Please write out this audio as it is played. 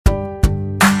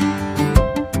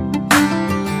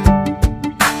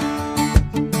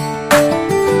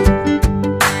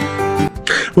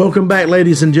Welcome back,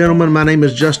 ladies and gentlemen. My name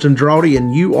is Justin Drawdy,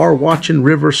 and you are watching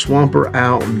River Swamper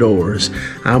Outdoors.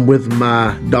 I'm with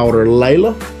my daughter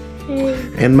Layla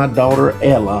and my daughter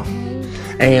Ella.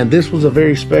 And this was a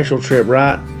very special trip,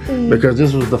 right? Because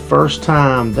this was the first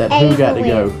time that who got to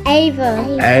go?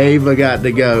 Ava got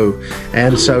to go.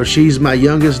 And so she's my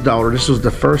youngest daughter. This was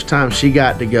the first time she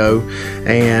got to go.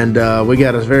 And we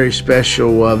got a very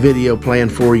special video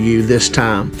planned for you this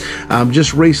time.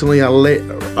 Just recently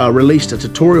I released a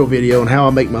tutorial video on how I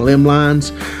make my limb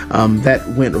lines. That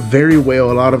went very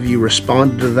well. A lot of you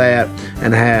responded to that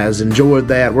and has enjoyed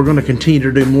that. We're going to continue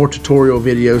to do more tutorial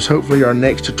videos. Hopefully our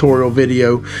next tutorial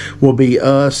video will be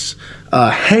us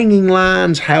hanging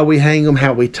lines, how we hang them,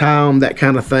 how we tie them, that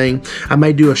kind of thing. I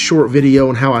may do a short video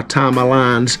on how I tie my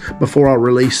lines before I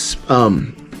release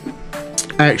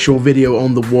actual video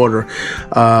on the water.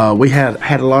 We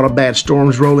had a lot of bad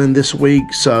storms roll in this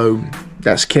week, so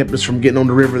that's kept us from getting on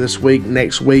the river this week.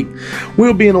 Next week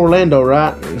we'll be in Orlando,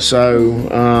 right? So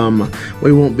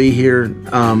we won't be here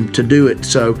to do it.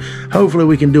 So hopefully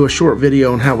we can do a short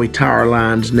video on how we tie our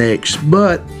lines next.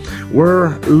 But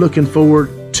we're looking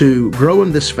forward to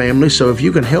growing this family, so if you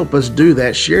can help us do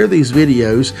that, share these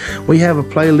videos. We have a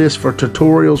playlist for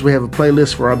tutorials. We have a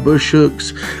playlist for our bush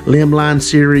hooks, limb line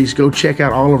series. Go check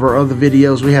out all of our other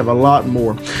videos. We have a lot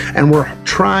more, and we're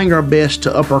trying our best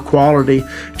to up our quality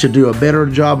to do a better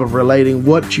job of relating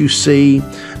what you see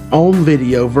on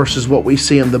video versus what we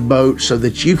see in the boat, so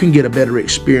that you can get a better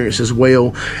experience as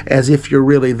well as if you're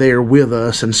really there with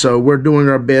us. And so we're doing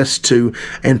our best to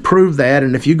improve that.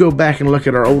 And if you go back and look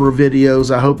at our older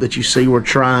videos, I hope that you see we're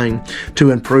trying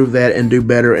to improve that and do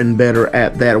better and better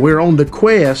at that. We're on the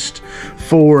quest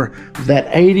for that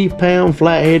 80-pound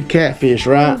flathead catfish,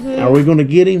 right? Are we going to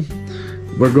get him?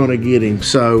 We're going to get him.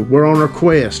 So we're on our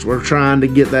quest. We're trying to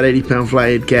get that 80-pound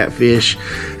flathead catfish,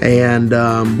 and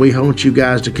we want you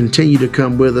guys to continue to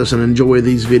come with us and enjoy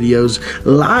these videos.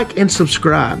 Like and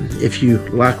subscribe if you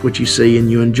like what you see and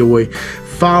you enjoy.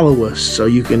 Follow us so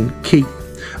you can keep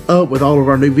up with all of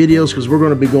our new videos, because we're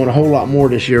going to be going a whole lot more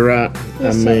this year, right?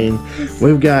 Yes, I mean,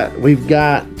 we've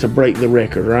got to break the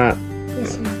record, right?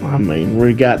 I mean,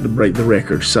 we got to break the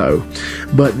record. So,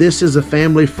 but this is a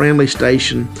family-friendly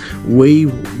station. We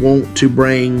want to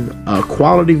bring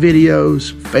quality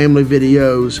videos, family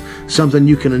videos, something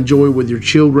you can enjoy with your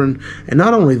children. And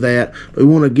not only that, we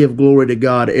want to give glory to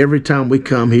God every time we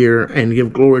come here, and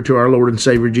give glory to our Lord and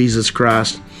Savior Jesus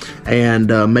Christ, and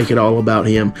make it all about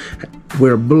Him.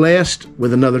 We're blessed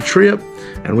with another trip,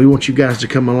 and we want you guys to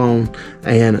come along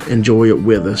and enjoy it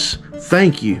with us.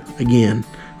 Thank you again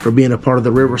for being a part of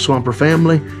the River Swamper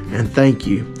family, and thank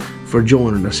you for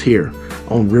joining us here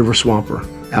on River Swamper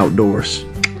Outdoors.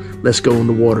 Let's go in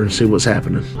the water and see what's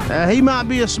happening. He might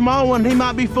be a small one, he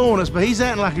might be fooling us, but he's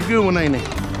acting like a good one, ain't he?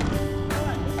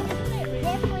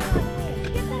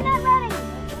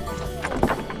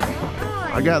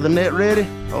 I got the net ready.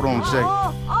 Hold on a second.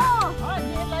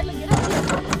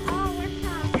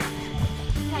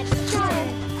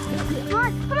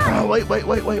 Oh, wait.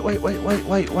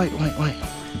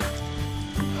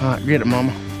 All right, get it,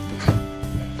 Mama.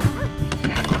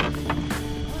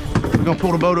 We're gonna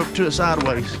pull the boat up to it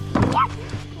sideways.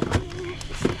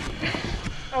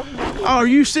 Oh, are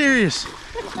you serious?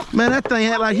 Man, that thing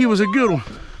had like he was a good one.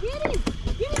 Get him.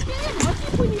 Watch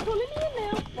him when you pull him in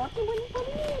now. Watch him when you pull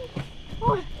him in.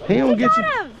 Oh, he don't get you.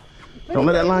 Don't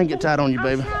let that line get tight on you,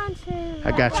 baby.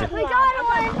 I got you. We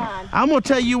got him. I'm gonna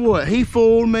tell you what, he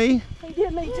fooled me. He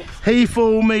did me too. He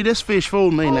fooled me. This fish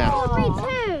fooled me now. Me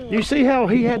too. You see how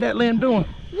he had that limb doing?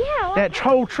 Yeah. That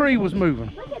whole tree was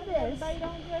moving. Look at this.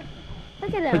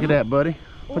 Look at that. Look at that, buddy.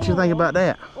 What you think about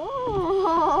that?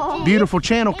 Oh. Beautiful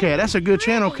channel cat. That's a good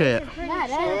channel cat.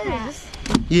 That is.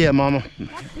 Yeah, Mama.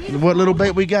 What little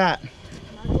bait we got?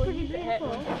 Pretty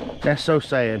beautiful. That's so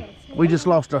sad. We just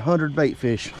lost 100 bait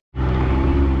fish.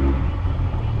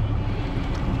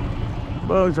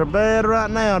 Bugs are bad right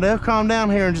now. They'll calm down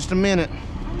here in just a minute.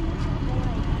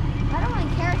 I don't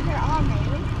want character on me.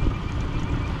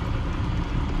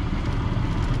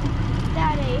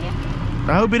 Daddy.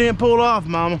 I hope he didn't pull off,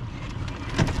 Mama.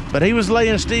 But he was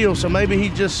laying still, so maybe he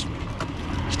just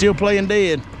still playing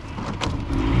dead.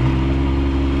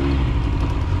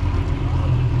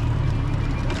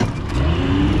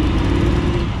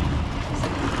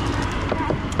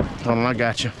 Hold on, I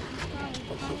got you.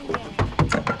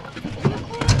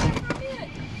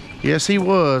 Yes, he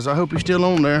was. I hope he's still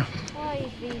on there. Oh,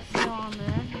 he's still on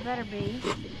there. He better be.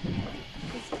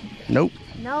 Nope.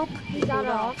 Nope, he got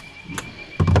off.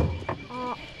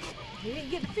 He didn't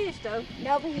get the fish though.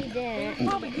 Nope, he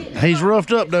didn't. He's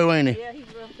roughed up though, ain't he? Yeah,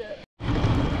 he's roughed up.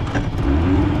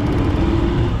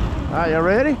 All right, y'all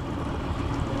ready?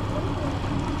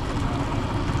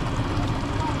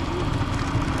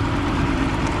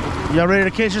 Y'all ready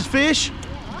to catch this fish?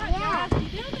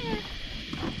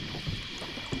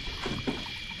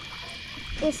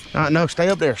 No, stay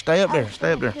up there. Stay up there.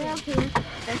 Stay up there.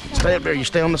 Stay up there. You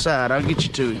stay on the side. I'll get you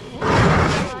to it.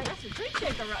 That's a tree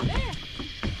shaker right there.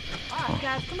 All right,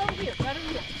 guys, come over here. Right over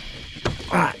here.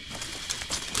 All right.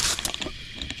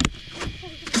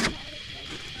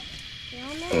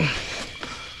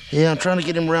 Yeah, I'm trying to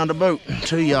get him around the boat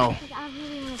to y'all. All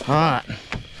right.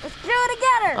 Let's do it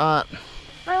together. All right.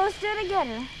 Right, let's do it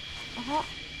together.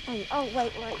 Oh,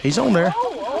 wait. He's on there.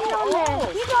 He's on there.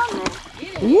 He's on there.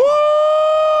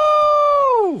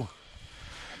 Woo!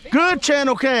 Good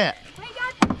channel cat. We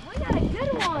got a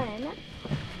good one.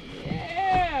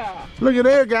 Yeah. Look at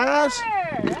there, guys.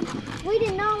 We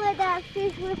did not let that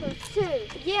fish rip us too.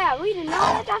 Yeah, we did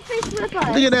not let that fish rip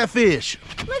us. Look at that fish.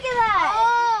 Look at that.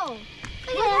 Oh.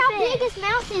 Look at how big his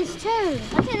mouth is too.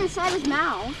 Look at inside his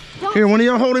mouth. Here, one of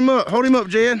y'all hold him up. Hold him up,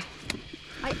 Jed.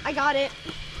 I got it.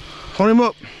 Hold him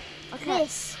up. Okay.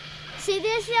 This. See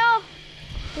this, y'all?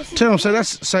 Tell him,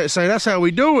 say that's how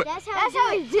we do it. That's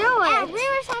how we do it. At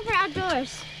River Swamper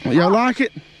Outdoors. Y'all like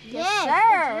it? Yes,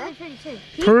 sir.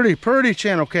 It's really pretty too. Pretty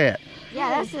channel cat. Yeah,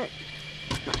 that's it.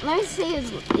 Let me see.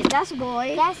 That's a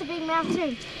boy. That's a big mouth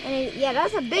too. And yeah,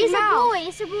 that's a big mouth.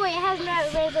 It's a boy. It has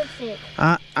red lipstick.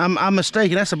 I'm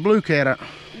mistaken. That's a blue cat.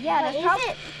 Yeah, that's probably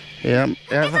it. Yeah.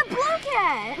 It's a blue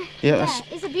cat. Yeah,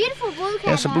 it's a beautiful blue cat.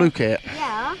 That's a blue cat.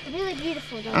 Yeah, really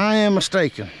beautiful. Though. I am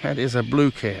mistaken. That is a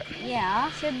blue cat. Yeah,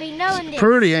 should be knowing this.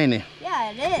 Pretty, ain't it?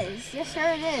 Yeah, it is. Yes,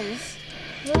 sir, it is.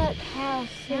 Look how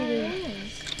pretty it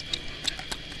is.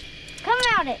 Come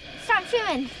out it. Stop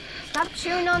chewing. Stop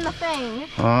chewing on the thing.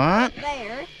 All right.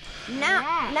 There.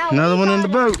 Now another one in the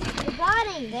boat. We got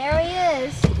him. There he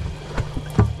is.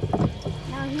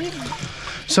 Now he's.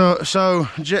 So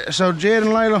Jed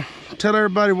and Layla, tell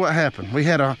everybody what happened. We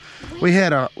had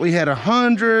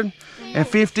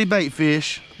 150 bait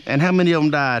fish, and how many of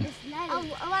them died?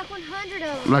 Like 100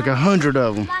 of them. Like 100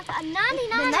 of them. Like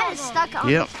 99 of them. Stuck on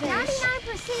yep.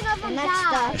 99% of them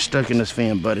died. It's stuck in this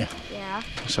fin, buddy. Yeah.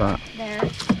 So. There we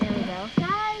go.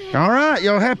 All right,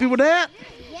 y'all happy with that?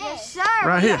 Yes, sir.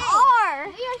 Right here. We are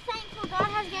thankful God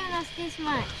has given us this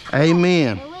much.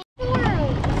 Amen. Short.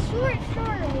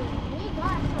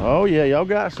 Oh yeah, y'all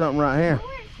got something right here.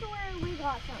 We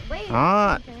got something. All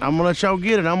right, I'm gonna let y'all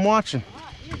get it. I'm watching.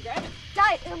 You got it.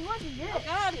 What is this?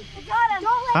 I got him.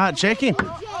 All right, check him. Don't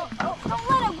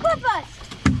let him whip us.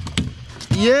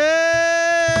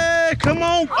 Yeah, come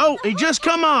on. Oh, he just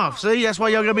come off. See, that's why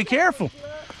y'all gotta be careful.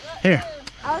 Here.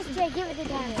 I was going to give it to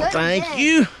Daddy. Thank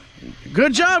you.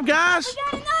 Good job, guys. We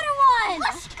got another one.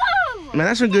 Let's go. Man,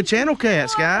 that's some good channel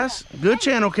cats, guys. Good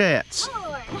channel cats.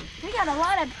 We got a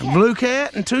lot of cats. Blue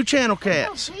cat and 2 channel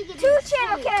cats. 2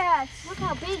 channel cats. Look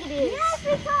how big it is. Yes,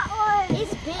 we got one.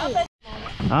 It's big.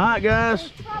 All right, guys.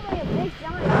 It's probably a big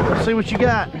giant. Let's see what you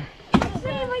got. Let's see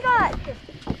what we got.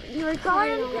 You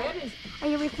recording? Are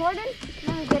you recording?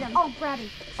 Let me get him. Oh, grab him.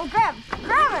 Oh, grab him.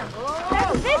 Grab him.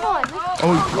 That's a big one.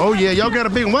 Oh yeah, y'all got a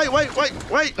big one. Wait. Wait.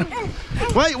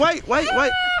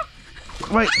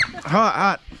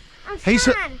 Hot. He's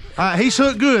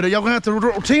hooked good. Y'all gonna have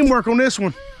to teamwork on this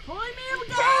one.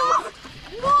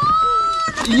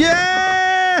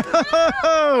 Yeah!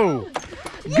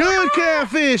 Good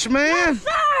catfish, man. Yes,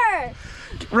 sir.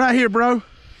 Right here, bro.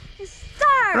 Yes,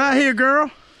 sir. Right here,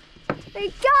 girl. We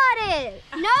got it.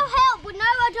 No help with no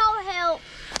adult help.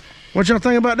 What y'all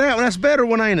think about that one? That's a better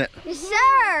one, ain't it? Yes,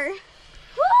 sir.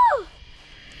 Woo!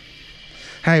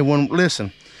 Hey,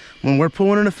 listen, when we're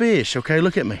pulling in a fish, okay,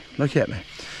 look at me.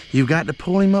 You've got to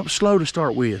pull him up slow to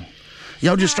start with.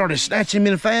 Y'all just started snatching him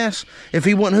in fast. If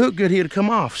he wasn't hooked good, he'd come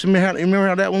off. So remember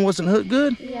how that one wasn't hooked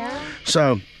good? Yeah.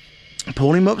 So,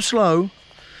 pull him up slow.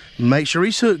 Make sure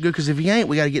he's hooked good, because if he ain't,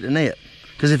 we got to get the net.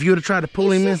 Because if you would have tried to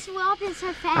pull him in, so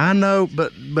fast. I know,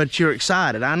 but you're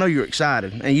excited. I know you're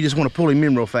excited, and you just want to pull him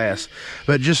in real fast.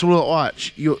 But just a little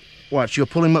watch. You'll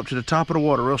pull him up to the top of the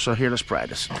water. Real so here, let's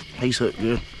practice. He's hooked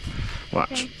good.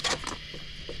 Watch.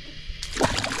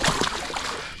 Okay.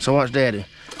 So watch, Daddy.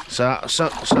 So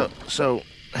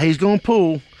he's gonna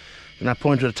pull, and I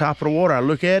point to the top of the water. I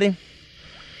look at him.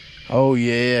 Oh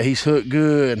yeah, he's hooked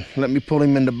good. Let me pull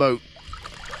him in the boat.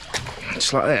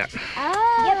 Just like that. Oh.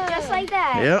 Yep, just like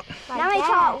that. Yep. Now we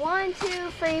caught 1, 2,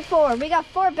 3, 4. We got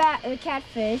 4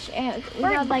 catfish, and we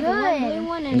got like one blue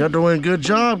one. You're doing a good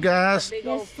job, guys.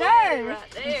 Yes, sir.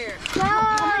 Right there.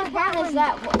 How many pound is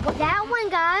that? That one,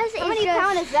 guys. How many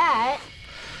pound is that?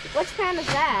 Which pound is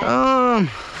that?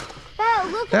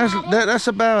 That's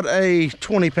about a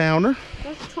 20 pounder.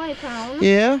 That's 20 pounds.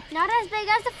 Yeah. Not as big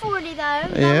as the 40 though. Yeah.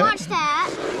 Don't watch that.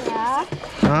 Yeah.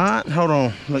 All right, hold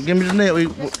on. Look, give me the net.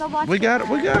 Let's go watch We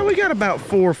got about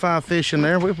 4 or 5 fish in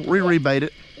there. We rebait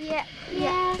it.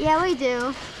 Yeah, we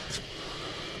do.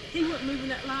 He wasn't moving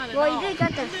that line at Well, all. you did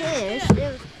got the fish.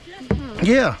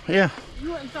 Yeah.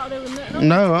 You wouldn't thought they were nothing.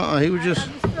 No, he was just.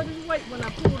 I just felt his weight when I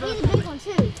pulled He's up. a big one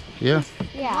too. Yeah.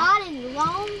 Yeah. Wide and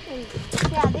long. And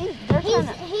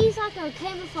he's like a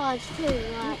camouflage too.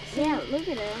 Like, yeah, look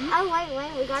at him. Oh,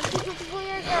 wait. We got to see if it's a boy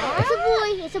or a girl. It's a boy.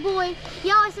 It's a boy.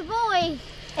 Y'all, it's a boy.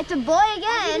 It's a boy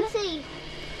again. See.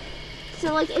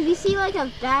 So, like, if you see, like,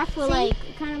 a back with, like,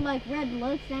 kind of, like, red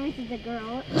looks, that means it's a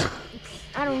girl.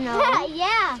 I don't know.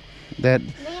 Yeah.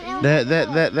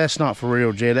 That's not for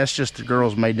real, Jed. That's just the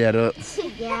girls made that up.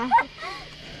 Yeah.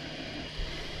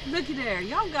 Looky there.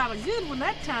 Y'all got a good one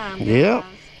that time. Yep.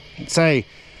 Guys. Say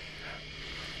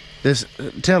this.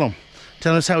 Tell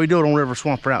us how we do it on River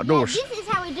Swamper Outdoors. Yeah, this is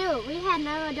how we do it. We had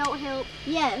no adult help.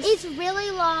 Yes. It's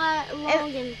really long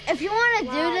and if you want to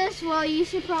do this, well, you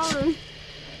should probably.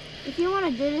 If you want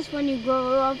to do this when you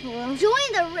grow up, well,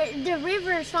 join the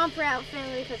River Swamper Out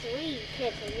family because we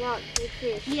catch a lot of big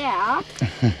fish. Yeah.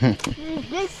 There's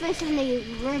big fish in the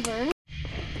river.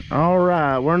 All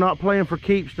right, we're not playing for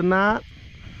keeps tonight.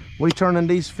 We turning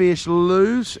these fish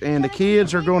loose, and the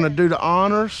kids are going to do the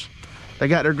honors. They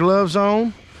got their gloves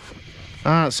on.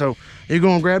 All right, so you're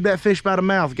going to grab that fish by the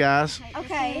mouth, guys.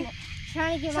 Okay.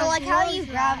 Trying to get so like how do you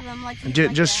grab them? Like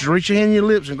just reach your hand in your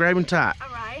lips and grab him tight. All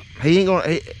right. He ain't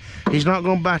gonna. He's not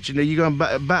gonna bite you. You're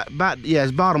gonna bite. Yeah,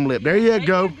 his bottom lip. There you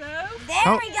go. There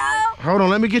we go. Hold on,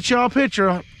 let me get y'all a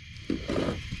picture. You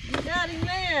got him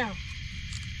now.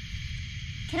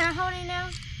 Can I hold him now?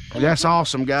 That's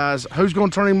awesome, guys. Who's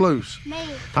gonna turn him loose? Me.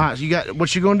 All right, so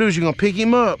what you're gonna do is you're gonna pick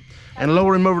him up and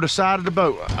lower him over the side of the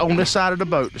boat, on this side of the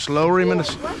boat. Just lower him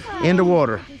in the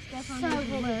water.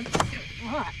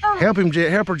 Help him, Jet.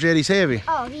 Help her, Jet. He's heavy.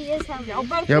 Oh, he is heavy.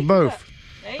 Y'all both.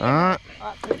 All right.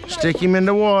 Stick him in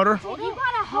the water. You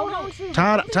gotta hold on to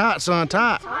Tight, son.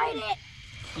 Tight. Tight it.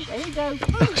 There you go.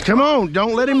 Come on,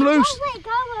 don't let him loose. Don't let go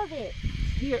of it.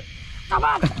 Here. Come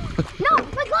on. No,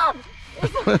 my glove.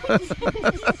 Stuck in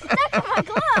my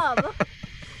glove.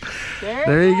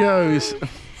 There he goes.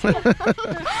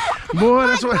 Boy,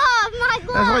 that's my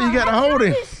glove. That's why you got to hold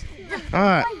him. All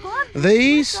right.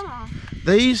 These.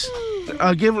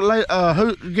 Give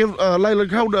Layla,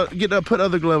 put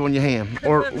other glove on your hand,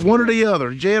 or one or the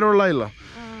other, Jed or Layla.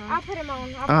 I'll put him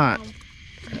on. All right,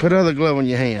 put other glove on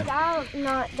your hand. I'm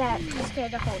not that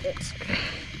scared to hold it.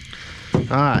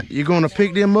 All right, you're gonna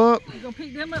pick them up. You're gonna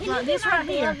pick them up like this right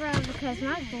here. Because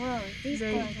my gloves, these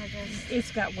gloves are just.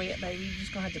 It's got wet, baby. You're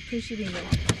just gonna have to push it in.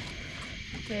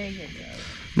 There you go.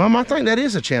 Mom, I think that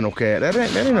is a channel cat. That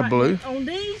ain't a blue. On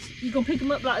these, you're gonna pick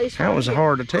them up like this. That was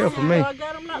hard to tell for me. I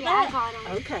got them like that.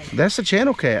 Okay. That's a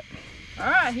channel cat.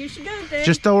 All right, here she goes, Dad.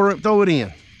 Just throw it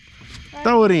in.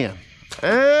 Throw it in.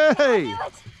 Hey.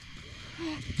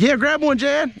 Yeah, grab one,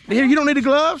 Jad. Here, you don't need the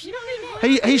gloves. You don't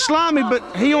need He's slimy, but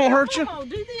he won't hurt you. Come on,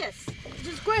 do this.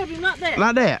 Just grab him like that.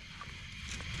 Like that.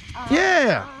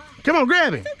 Yeah. Come on,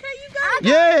 grab him. Okay, you got it.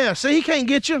 Yeah. See, he can't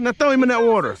get you. Now throw him in that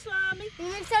water.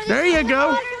 There you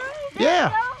go.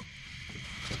 Yeah.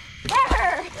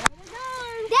 There.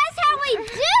 That's how we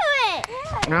do it.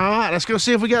 All right, let's go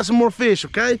see if we got some more fish,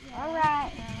 okay? All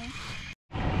right.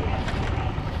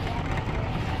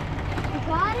 You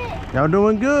got it? Y'all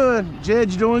doing good.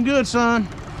 Jed, you doing good, son.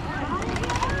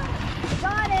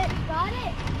 Got it.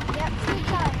 Yep, good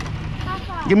job. High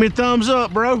five. Give me a thumbs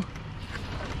up, bro.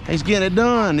 He's getting it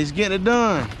done.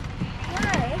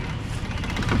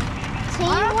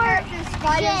 Teamwork.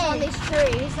 Spiders on these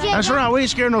trees. That's right. We ain't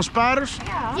scared of no spiders.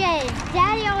 Jay,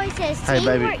 Daddy always says Hey,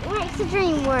 baby. teamwork makes the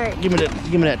dream work. Give me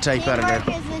that tape out of there.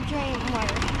 Teamwork is the dream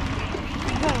work.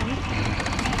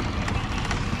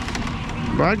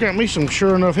 But I got me some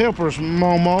sure enough helpers,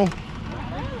 Momo.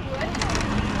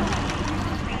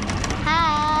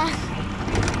 Hi.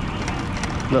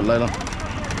 Look, Layla.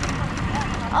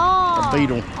 Oh. A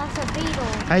beetle. That's a beetle.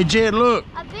 Hey, Jed, look.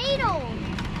 A beetle.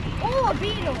 Oh, a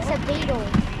beetle. It's a beetle.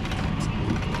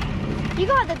 You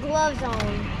got the gloves on.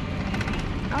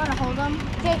 I want to hold them.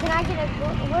 Jay, can I get a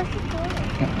glove? Where's the glove?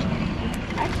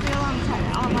 Actually, I'm trying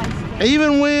to. Oh, my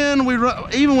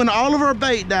skin. Even when all of our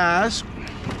bait dies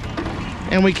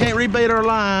and we can't rebait our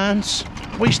lines,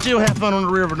 we still have fun on the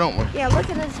river, don't we? Yeah, look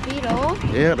at this beetle.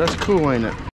 Yeah, that's cool, ain't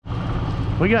it?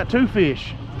 We got 2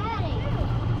 fish. Daddy.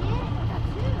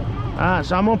 All right,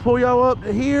 so I'm gonna pull y'all up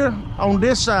to here on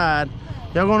this side.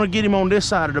 Y'all gonna get him on this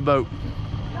side of the boat.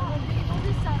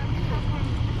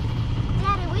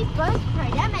 Daddy, we both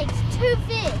prayed. That makes 2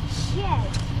 fish.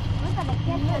 Yes.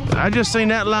 I just seen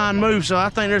that line move, so I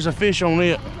think there's a fish on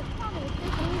it.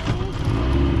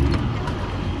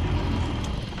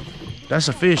 That's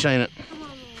a fish, ain't it?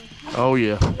 Oh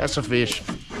yeah, that's a fish.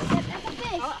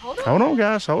 Hold on,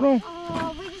 guys, hold on.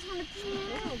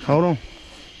 Hold on.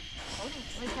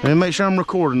 Let me make sure I'm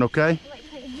recording, okay?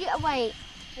 Wait.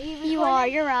 You are,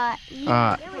 you're right.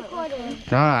 Alright.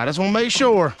 Alright, I just want to make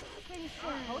sure.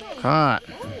 Alright.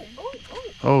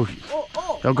 Oh,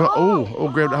 y'all go. Oh,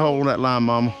 grab the hold of that line,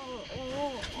 Mama.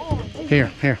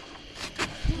 Here.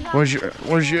 Where's your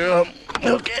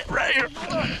hook at? Right here.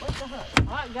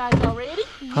 Alright, guys, y'all ready?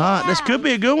 Alright, this could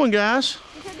be a good one, guys.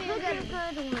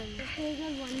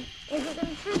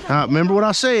 Alright, remember what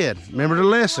I said. Remember the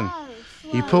lesson.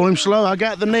 You pull him slow. I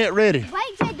got the net ready.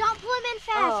 Wait, Jay, don't pull him in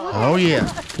fast. Oh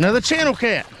yeah. Another channel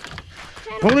cat.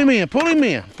 Pull him in.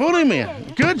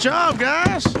 Good job,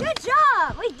 guys. Good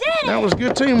job. We did it. That was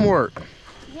good teamwork.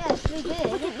 Yes, we did.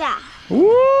 Look at that.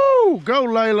 Woo! Go,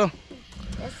 Layla.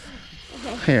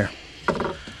 Okay. Here.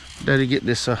 Daddy, get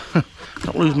this.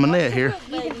 Don't lose my net here.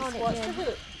 You can hold it, Jen.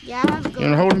 Yeah, I have a You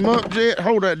wanna hold him up, Jet?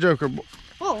 Hold that joker.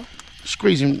 Oh.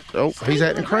 Squeeze him. Oh, he's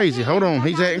acting crazy. Hold on.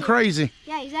 He's acting crazy.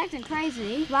 Yeah, he's acting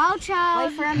crazy. Well, I'll try.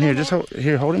 Wait for a minute. Here, just hold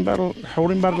him by the.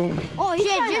 Oh,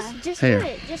 yeah, just here.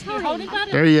 hold it. Just hold him.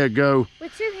 There you go.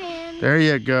 With your hand. There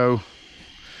you go.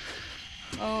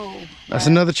 Oh. That's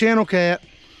another channel cat.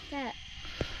 That.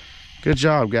 Good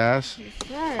job, guys. Yes,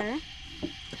 sir.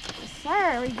 Yes,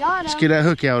 sir. We got him. Let's get that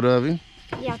hook out of him.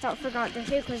 Yeah, I forgot the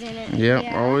hook was in it. Yep,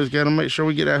 yeah. Always got to make sure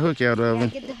we get that hook out of him.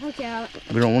 Get the hook out.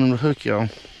 We don't want him to hook y'all.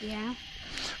 Yeah.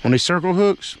 On these circle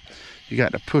hooks, you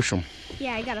got to push them.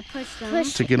 Yeah, you got to push them.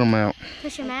 To get them out.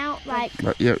 Push them out, like.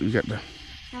 But, yeah, you got to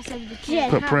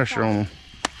put pressure on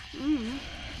them.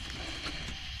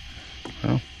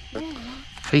 Well,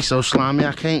 he's so slimy,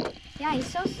 I can't. Yeah, he's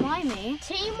so slimy.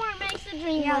 Teamwork makes the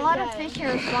dream. Yeah, a lot of fish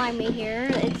are slimy here.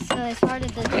 It's hard to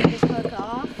take this hook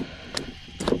off.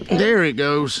 There it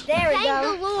goes. There we go.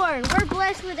 Thank the Lord. We're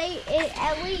blessed with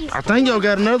at least. I think y'all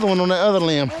got another one on that other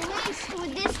limb. At least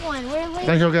with this one. I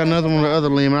think y'all got another one on the other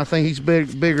limb. I think he's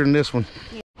bigger than this one.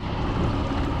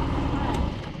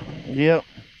 Yep.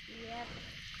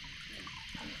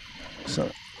 So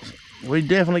we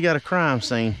definitely got a crime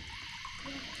scene.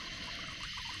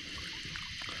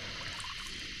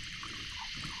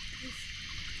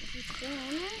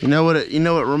 You know what it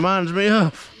reminds me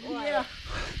of? Yeah.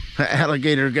 The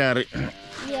alligator got it.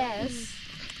 Yes.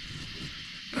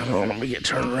 Hold on, let me get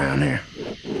turned around here.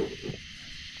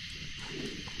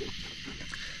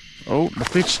 Oh, the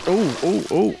fish. Oh,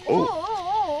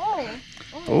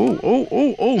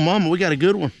 Mama, we got a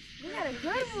good one. We got a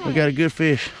good one. We got a good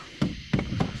fish.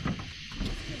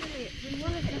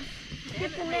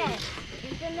 Get the net.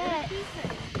 Get the net.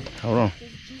 Hold on.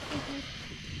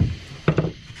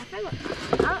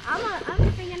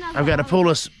 I've got to pull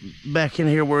us back in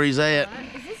here where he's at.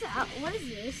 Is this what is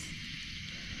this?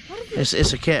 What is this?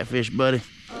 It's a catfish, buddy.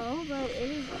 Oh, but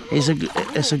it is.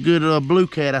 It's a good blue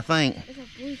cat, I think. It's a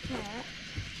blue cat.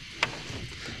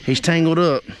 He's tangled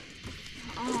up.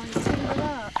 Oh, he's tangled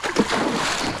up.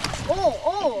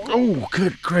 Oh. Oh,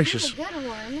 good gracious. He's a good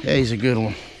one. Yeah, he's a good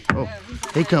one. Oh,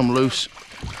 he come loose.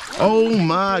 Oh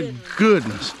my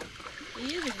goodness.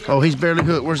 Oh, he's barely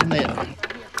hooked. Where's the net?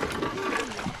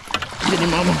 Get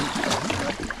him, Mama.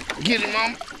 Get him,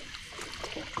 Mama.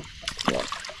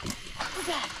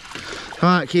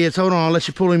 All right, kids, hold on. I'll let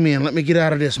you pull him in. Let me get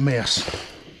out of this mess.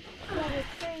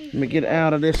 Let me get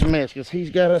out of this mess because he's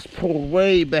got us pulled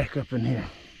way back up in here.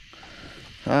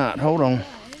 All right, hold on.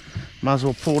 Might as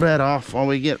well pull that off while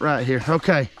we get right here.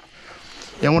 Okay.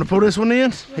 Y'all want to pull this one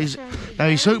in? He's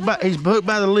hooked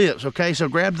by the lips. Okay, so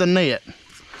grab the net.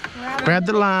 Grab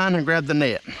the line and grab the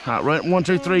net. All right, right, 1,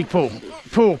 2, 3, pull.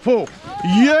 Pull.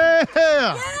 Yeah!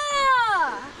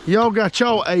 Y'all got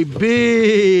y'all a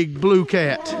big blue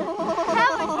cat. Tell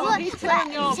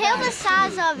the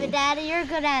size of it, Daddy. You're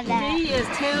good at that. He is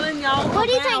telling y'all. What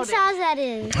do you think size that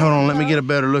is? Hold on, let me get a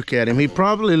better look at him. He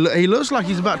looks like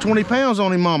he's about 20 pounds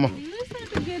on him, Mama. He looks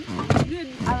like a good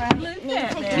blue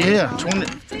cat. Yeah, 20.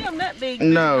 See him that big.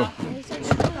 No.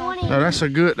 No, that's a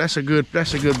good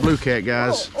blue cat,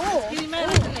 guys. Get him out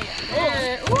of the net.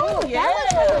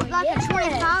 That looks like a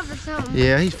 25 or something.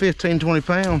 Yeah, he's 15, 20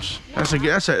 pounds. That's a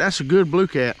good blue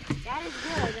cat. That is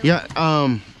good. Yeah,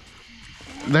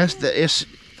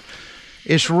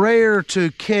 it's rare to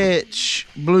catch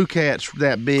blue cats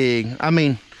that big. I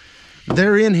mean,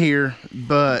 they're in here,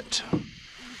 but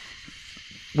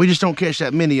we just don't catch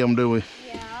that many of them, do we?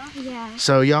 Yeah.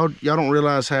 So y'all don't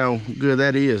realize how good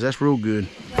that is. That's real good.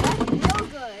 That's real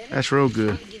good. That's real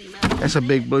good. That's a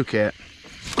big blue cat.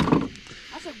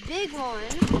 That's a big one.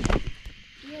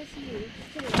 that's you,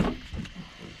 too.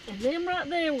 And them right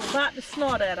there will bite the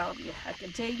snot out of you. I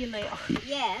can tell you now.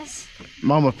 Yes.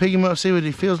 Mama, pick him up, see what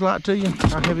he feels like to you.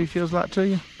 How heavy he feels like to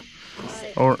you.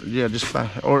 Or yeah, just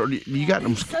or you got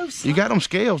them. You got them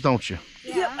scales, don't you?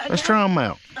 Yeah. Let's try them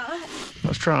out.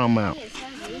 Let's try them out.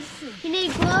 You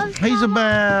need gloves? He's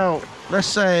about, let's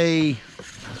say,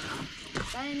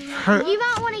 You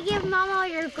might want to give Mama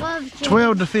your gloves, Jim.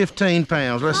 12 to 15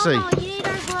 pounds. Let's see. Mama, you need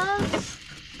our gloves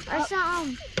or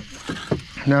something.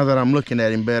 Now that I'm looking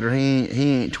at him better, he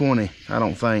ain't 20, I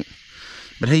don't think.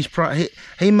 But he's probably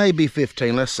he may be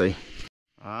 15. Let's see.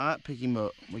 All right, pick him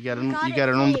up. We got him. You got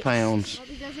it on the pounds. Hope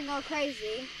he doesn't go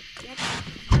crazy.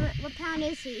 What pound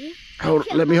is he? Hold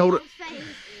it. Let me hold it.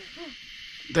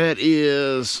 That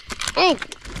is. Oh.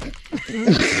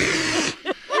 It's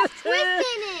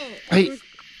twisting it. Hey.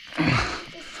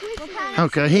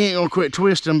 Okay, he ain't gonna quit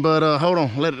twisting, but hold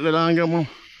on. Let on go.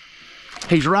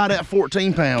 He's right at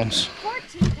 14 pounds.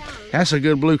 14 pounds. That's a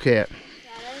good blue cat. Yeah,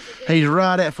 that is a good He's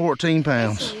right at 14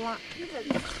 pounds.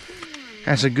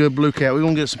 That's a good blue cat. We're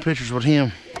gonna get some pictures with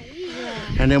him,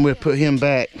 and then we'll put him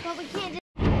back. But we can't just...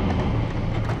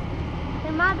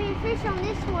 There might be a fish on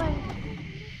this one.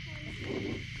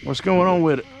 What's going on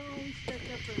with it?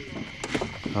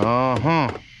 Uh-huh.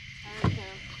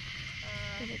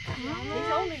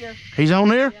 He's on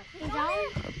there? He's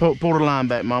on? Pull the line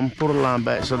back, Mama. Pull the line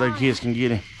back so the kids can get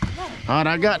him. All right,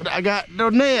 I got the net. Got the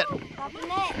net.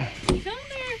 He's on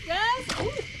there, guys.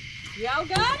 Y'all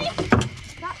got him?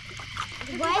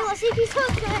 Wait, let's see if he's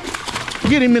hooked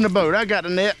then. Get him in the boat. I got the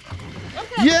net.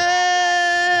 Okay.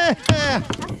 Yeah! A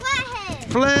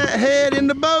flathead. Flathead in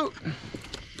the boat.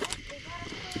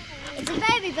 It's a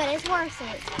baby, but it's worth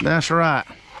it. That's right.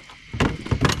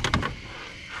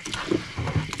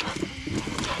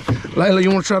 Layla,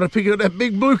 you want to try to pick up that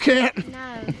big blue cat?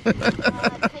 No. Pick up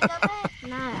it?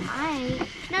 No, I ain't.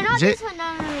 No, not this one.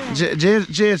 No.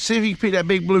 Jed, see if you can pick that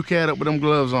big blue cat up with them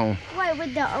gloves on. Wait,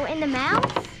 with the in the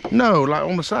mouth? No, like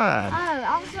on the side. Oh,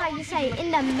 I was like to say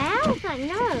in the mouth. Like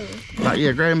no. Like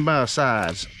yeah, grab him by the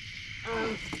sides.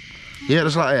 Yeah,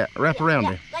 just like that. Wrap around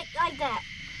him. Like that.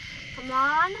 Come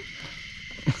on.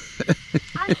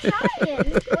 I'm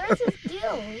trying. Where's his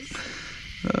gills?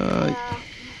 Let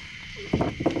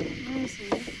me see.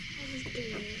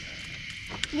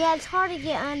 Yeah, it's hard to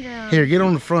get under him. Here, get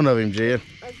on the front of him, Jed.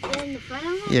 Like get in the front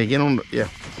of him? Yeah, get on the,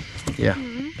 yeah.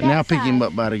 And now pick him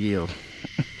up by the gill.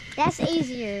 That's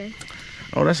easier.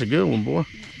 Oh, that's a good one, boy.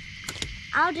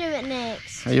 I'll do it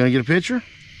next. Hey, you want to get a picture?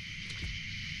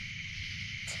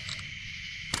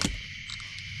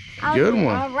 Good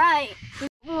one. All right.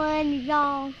 One,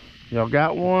 y'all. Y'all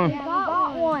got one? Yeah,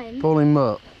 got one. Pull him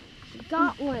up.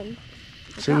 Got one.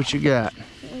 See what you got.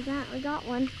 We got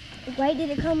one. Wait, did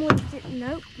it come with it?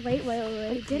 Nope. Wait.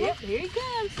 Did it? Here he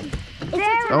comes.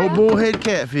 Oh, bullhead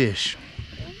catfish.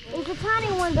 It's a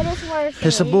tiny one, but it's worth it.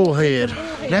 It's a bullhead.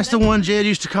 That's the one Jed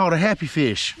used to call the happy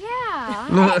fish. Yeah.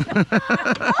 Look.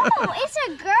 Oh, it's a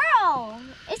girl.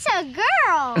 It's a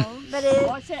girl. But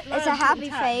it's a happy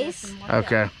face.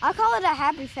 Okay. I call it a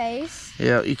happy face.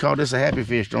 Yeah, you call this a happy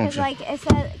fish, don't Cause you? like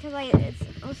it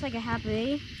looks like a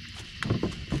happy.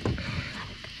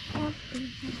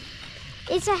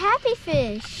 It's a happy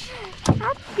fish.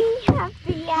 Happy.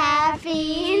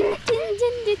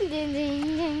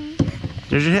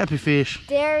 There's your happy fish.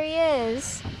 There he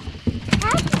is.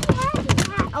 Happy.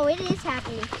 Oh, it is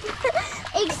happy.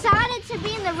 Excited to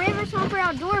be in the River Swamper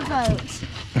outdoor boat.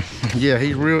 Yeah,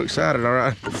 he's real excited, all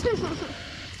right.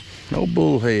 No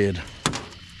bullhead.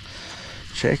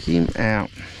 Check him out.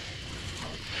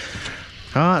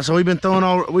 All right, so we've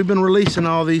been releasing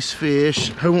all these fish.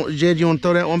 Jed, you want to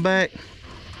throw that one back?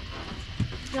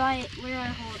 Where do I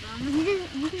hold them?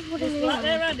 You can hold him Right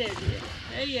there.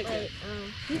 There you go.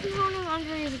 You can hold him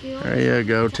under his gill. There you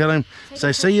go. Tell him,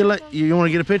 say, see you later. You want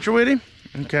to get a picture with him?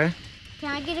 Okay.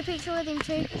 Can I get a picture with him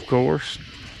too? Of course.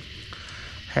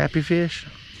 Happy fish.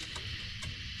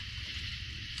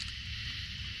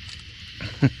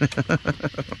 You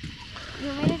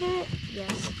want me to do it?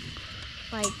 Yes.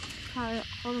 Like,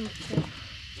 hold him still.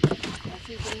 I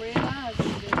see some red eyes.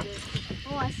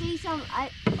 Oh, I see some. I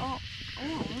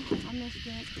missed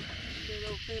it. Big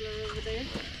old fella over there.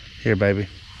 Here, baby.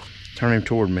 Turn him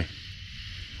toward me.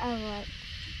 Oh, what?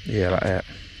 Yeah, like that.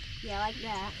 Yeah, like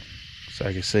that. So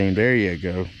I can see him. There you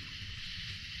go.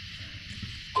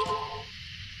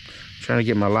 Trying to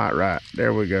get my light right.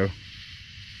 There we go.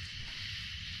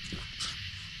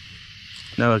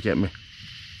 Now look at me.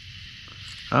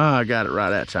 Oh, I got it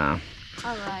right that time.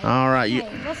 All right. All right.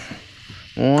 Okay,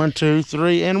 1, 2,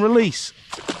 3, and release.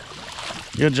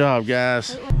 Good job,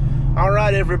 guys. All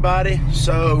right, everybody.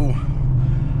 So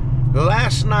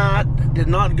Last night did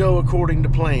not go according to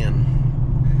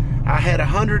plan. I had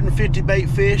 150 bait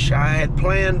fish. I had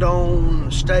planned on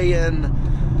staying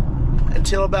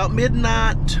until about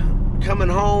midnight, coming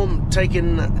home,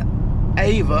 taking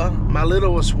Ava, my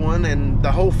littlest one, and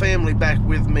the whole family back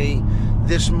with me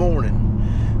this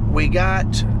morning. We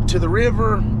got to the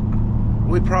river.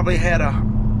 We probably had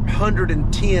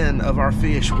 110 of our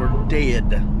fish were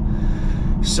dead.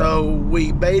 So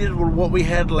we baited with what we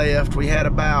had left. We had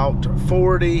about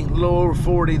 40, a little over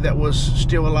 40 that was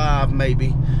still alive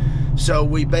maybe. So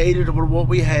we baited with what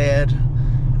we had.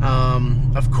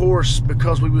 Of course,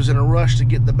 because we was in a rush to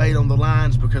get the bait on the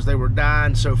lines because they were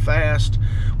dying so fast,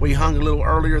 we hung a little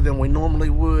earlier than we normally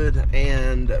would,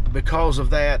 and because of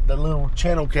that, the little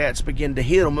channel cats began to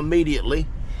hit them immediately.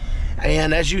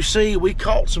 And as you see, we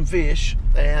caught some fish,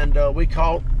 and we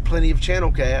caught plenty of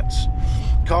channel cats,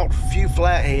 caught a few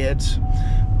flatheads,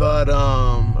 but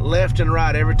left and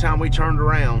right, every time we turned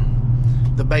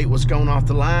around, the bait was going off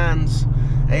the lines,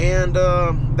 and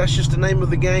that's just the name of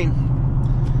the game.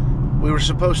 We were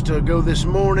supposed to go this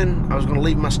morning. I was going to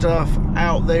leave my stuff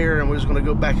out there, and we was going to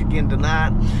go back again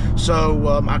tonight.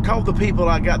 So I called the people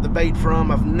I got the bait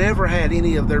from. I've never had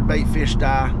any of their bait fish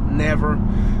die, never.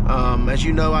 As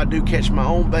you know, I do catch my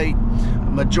own bait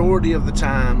majority of the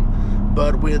time,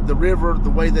 but with the river, the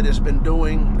way that it's been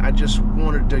doing, I just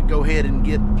wanted to go ahead and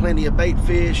get plenty of bait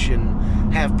fish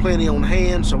and have plenty on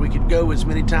hand so we could go as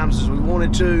many times as we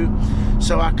wanted to.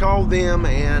 So I called them,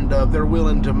 and they're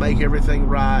willing to make everything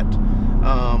right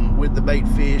with the bait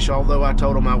fish, although I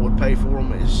told them I would pay for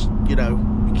them. Is, you know,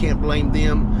 you can't blame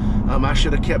them. I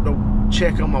should have kept a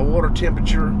check on my water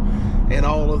temperature and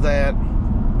all of that.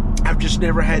 I've just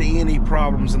never had any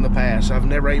problems in the past. I've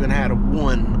never even had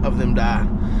one of them die.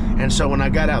 And so when I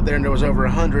got out there and there was over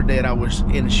 100 dead, I was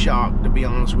in shock, to be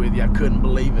honest with you. I couldn't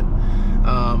believe it.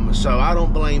 So I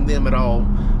don't blame them at all.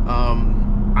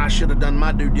 I should have done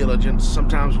my due diligence.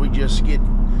 Sometimes we just get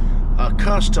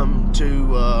accustomed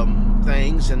to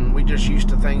things, and we just used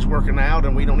to things working out,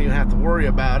 and we don't even have to worry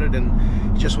about it. And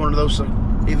it's just one of those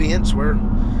events where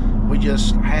we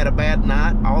just had a bad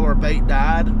night. All our bait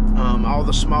died. All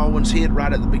the small ones hit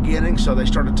right at the beginning, so they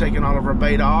started taking all of our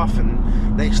bait off,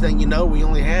 and next thing you know, we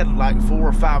only had like 4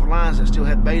 or 5 lines that still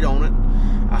had bait on it.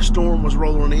 A storm was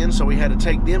rolling in, so we had to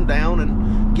take them down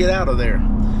and get out of there.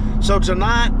 So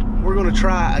tonight, we're going to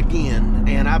try again,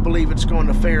 and I believe it's going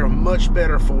to fare much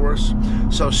better for us.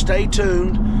 So stay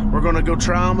tuned. We're going to go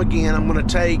try them again. I'm going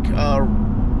to take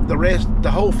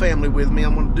the whole family with me.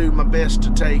 I'm going to do my best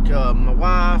to take my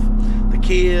wife, the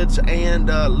kids, and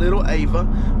little Ava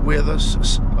with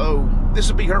us. Oh, this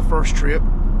will be her first trip,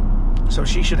 so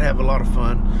she should have a lot of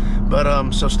fun.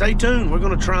 But so stay tuned. We're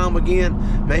going to try them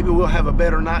again. Maybe we'll have a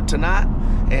better night tonight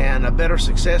and a better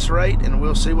success rate, and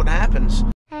we'll see what happens.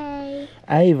 Hey.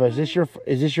 Ava, is this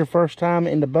your first time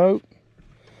in the boat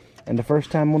and the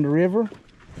first time on the river?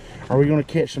 Are we going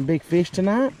to catch some big fish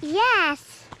tonight?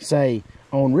 Yes. Say,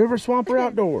 on River Swamper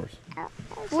Outdoors.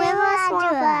 River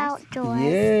Swamper Outdoors.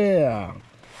 Yeah.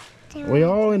 We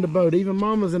all in the boat. Even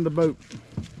Mama's in the boat.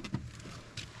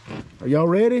 Are y'all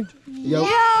ready? Yeah.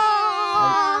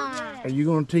 Are you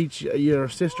going to teach your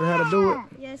sister how to do it?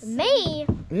 Yes. Me?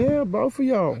 Yeah, both of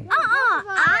y'all.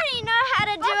 I didn't know how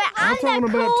to do it. I'm the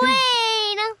queen.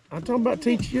 I'm talking about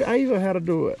teaching Ava how to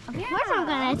do it. Of course I'm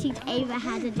going to teach Ava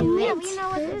how to do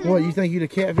it. What, you think you the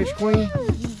catfish queen?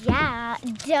 Yeah,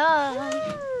 duh.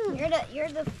 You're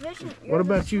the fishing. What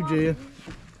about you, Jed?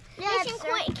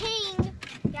 Fishing king.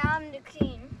 Yeah, I'm the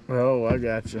king. Oh, I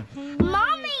got you.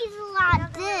 Mommy's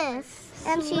like this,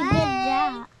 and she did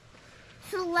that.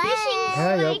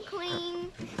 Slay,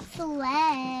 queen.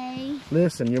 Slay.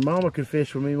 Listen, your mama could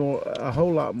fish with me a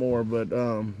whole lot more, but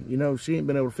you know, she ain't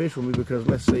been able to fish with me because,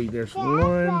 let's see, there's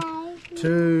 1,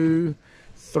 2,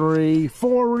 3,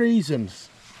 4 reasons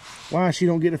why she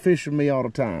don't get to fish with me all the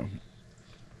time.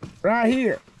 Right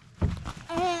here.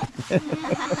 1, 2.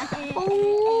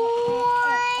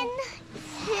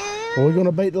 Well, we're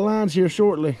gonna bait the lines here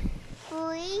shortly,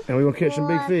 3. and we're gonna catch some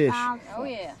big fish. Oh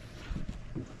yeah.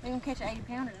 We're gonna catch an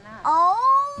 80-pounder tonight.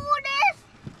 Oh, this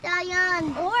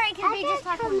Diane. Or it could be just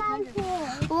like 100.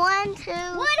 1, 2,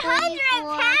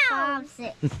 100 pounds.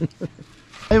 5, 6.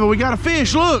 Ava, we got a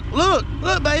fish. Look, look,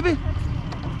 look, baby.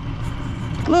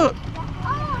 Look.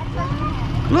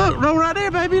 Look, no, right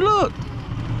there, baby. Look.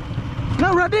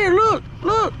 No, right there. Look,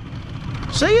 look.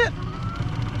 See it?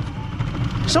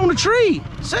 It's on the tree.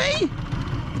 See?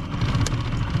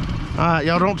 All right,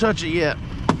 y'all don't touch it yet.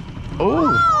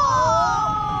 Oh.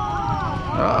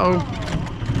 Uh-oh.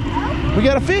 We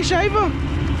got a fish, Ava.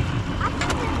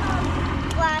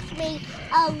 Flash me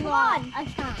a lot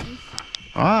of times.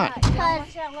 All right.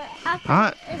 All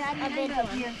right.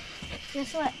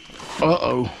 Guess what?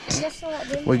 Uh-oh. Guess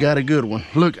what? We got a good one.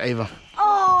 Look, Ava.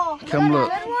 Oh, Come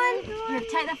look. Good one? Here,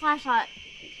 take the flashlight.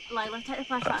 Layla, take the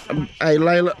flashlight. Hey,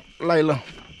 Layla.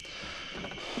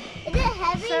 Is it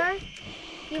heavy? Sir?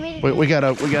 We got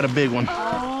a big one.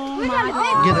 Oh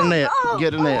my. Get a net.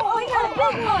 Get a net. Oh, we got a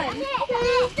big one.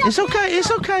 It's okay.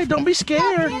 It's okay. Don't be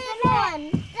scared. That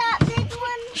big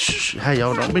one. Shh. Hey,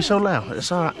 y'all, don't be so loud.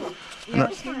 It's all right. No. No,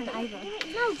 just let that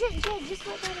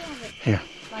have it. Here.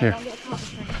 Here.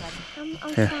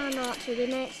 I'm Here. trying not to. The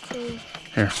next two.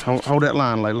 Here. Hold that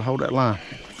line, Layla. Hold that line.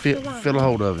 Feel a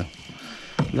hold of it.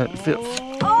 Feel.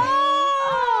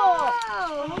 Oh!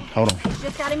 Hold on.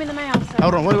 Just got him in the mouth. So.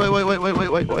 Hold on. Wait.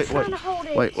 Trying to hold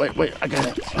it. Wait. I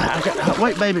got it.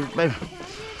 Wait, baby.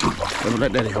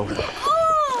 Let Daddy hold it.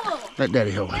 Oh! Let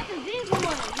Daddy hold it. That's a big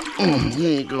one. You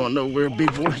ain't going nowhere,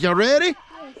 big boy. Y'all ready?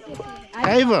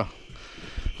 Ava,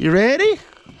 you ready?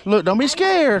 Look, don't be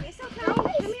scared.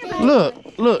 Look.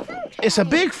 It's a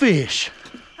big fish.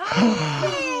 Look at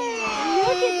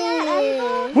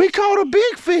that. We caught a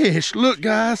big fish. Look,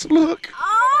 guys, look.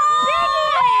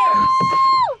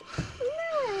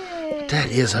 That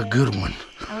is a good one.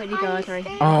 Oh, it did go through.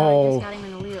 Oh. Just got him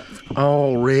in the lip.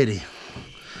 Already.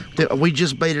 We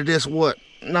just baited this, what?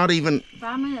 Not even.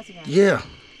 5 minutes ago. Yeah.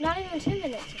 Not even 2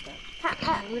 minutes ago.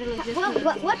 Literally just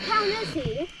What pound is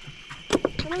he?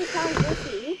 How many pounds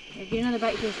is he? Here, get another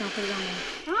bait fish and I'll put it on there.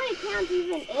 How many pounds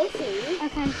even is he?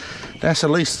 Okay. That's at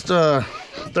least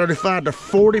 35 to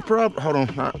 40 probably. Hold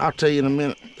on, I'll tell you in a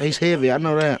minute. He's heavy, I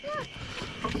know that.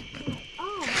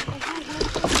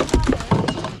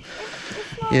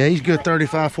 Yeah, he's good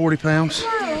 35, 40 pounds.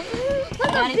 Look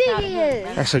how big he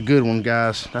is. That's a good one,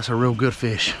 guys. That's a real good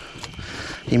fish.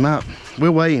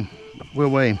 We'll weigh him.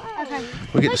 Okay.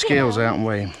 We'll get the scales out and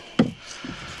weigh him.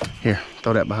 Here,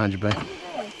 throw that behind you, babe.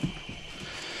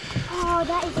 Oh,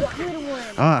 that is a good one.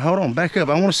 All right, hold on, back up.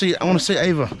 I want to see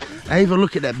Ava. Ava,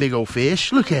 look at that big old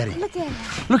fish. Look at him. Look at him.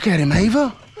 Look at him,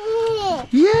 Ava.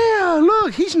 Yeah,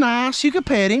 look, he's nice. You can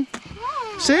pet him.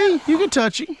 See, you can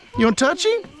touch him. You want to touch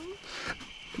him?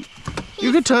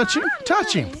 You can touch him.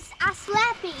 Touch him. I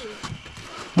slap him.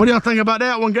 What do y'all think about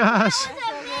that one, guys?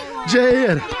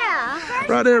 Jed. Yeah.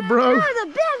 Right there, bro. That was a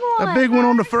big one. A big one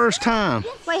on the first time.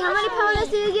 Wait, how many pounds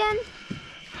is he again?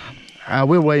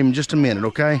 We'll weigh him in just a minute,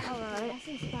 okay?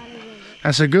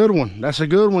 That's a good one. That's a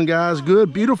good one, guys.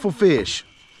 Good, beautiful fish.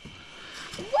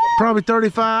 Probably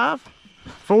 35,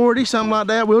 40, something like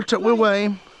that. We'll weigh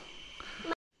him.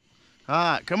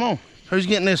 All right, come on. Who's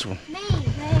getting this one? Me.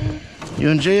 You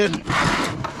and Jed?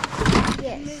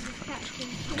 Yes.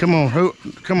 Come on,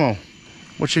 come on.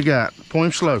 What you got? Point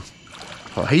him slow.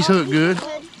 Oh, he's hooked good. He's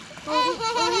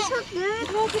hooked good.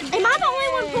 Am I the only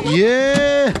one pulling?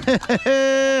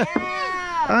 Yeah!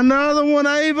 Another one,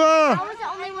 Ava. I was the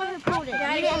only one who pulled it.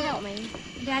 You didn't help me.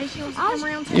 Daddy, she wants to come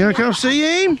around too. You wanna come see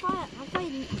him? I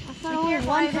thought only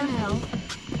one can help.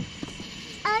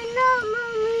 I know,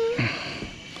 Mommy.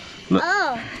 Look.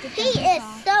 Oh, he is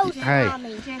so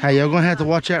slimy. Hey, y'all gonna have to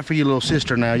watch out for your little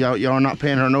sister now. Y'all are not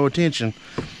paying her no attention,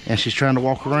 and she's trying to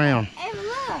walk around. Ava,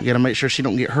 look. You gotta make sure she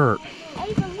don't get hurt.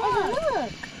 Ava,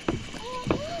 look.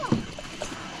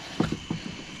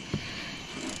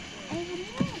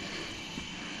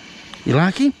 You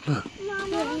like him? Look.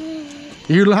 Mama.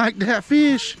 You like that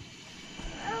fish?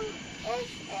 It's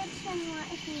somewhat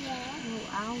here.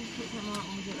 I'll put him on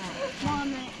and get that.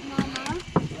 Mama.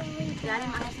 Daddy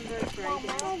might have some birds for you.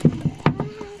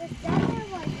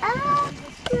 I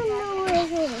don't know where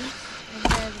it is.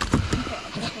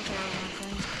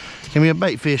 Give me a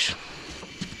bait fish.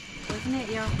 Isn't it,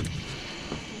 y'all?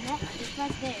 It's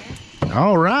right there.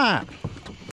 All right.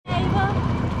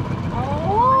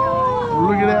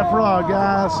 Look at that frog,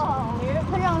 guys.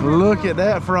 Look at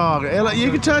that frog. Ella,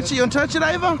 you can touch it. You want to touch it,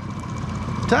 Ava?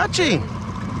 Touch him.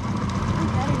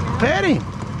 Pet him.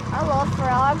 I love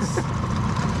frogs.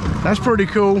 That's pretty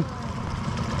cool.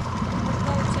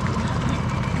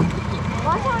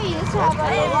 Watch how we used to have a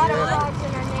lot of frogs in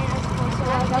our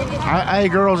nana's house. Hey,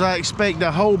 girls, I expect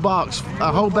a whole box,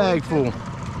 a whole bag full.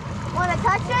 Want to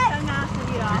touch it? So nice of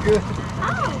you all. Good.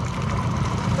 Oh.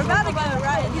 We're about to go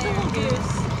right in there. He's a little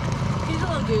goose. He's a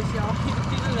little goose, y'all.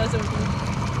 He's a nice little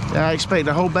goose. Yeah, I expect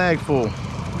a whole bag full.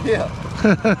 Yeah. He's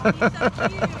so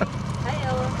cute. Hey,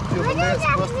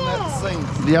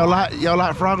 Ella. Y'all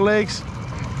like frog legs?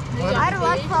 I don't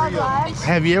like frog legs.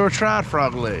 Have you ever tried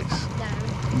frog legs?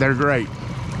 They're great.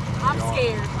 I'm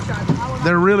scared.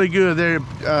 They're really good. They're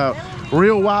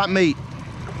real white meat.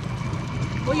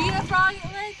 Will you eat a frog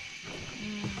leg?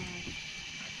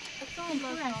 It's only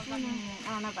fresh. I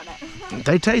don't know about that.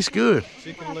 They taste good.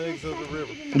 Chicken legs of the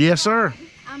river. Yes, sir.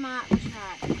 I might try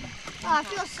it. Oh, I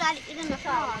feel sad eating the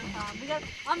frog.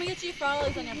 I'm gonna get you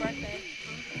frolics on your birthday.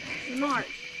 In March.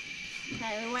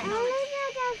 Okay, we're waiting on it.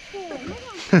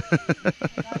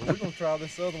 We're gonna try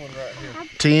this other one right here.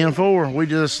 10-4. We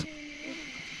just.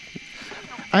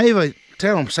 Ava,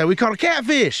 tell them. Say we caught a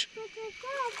catfish. You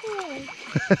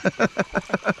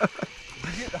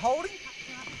get to hold him?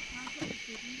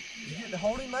 You get to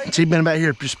hold him, mate? She's been back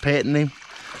here just petting him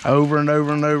over and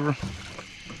over and over.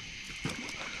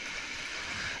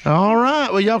 All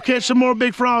right, well, y'all catch some more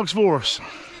big frogs for us.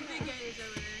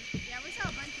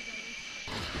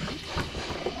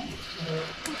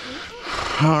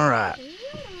 All right.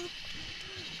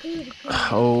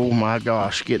 Oh my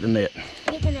gosh, get the net.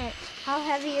 Get the net. How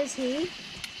heavy is he?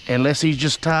 Unless he's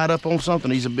just tied up on something,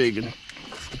 he's a big one.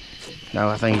 No,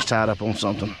 I think he's tied up on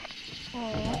something.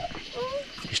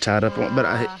 He's tied up on, but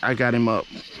I got him up.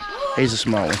 He's a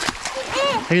small one.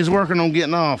 He's working on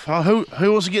getting off. Who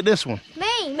wants to get this one? Me.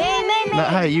 No,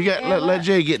 hey, you got let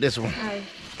Jay get this one.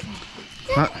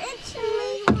 Huh?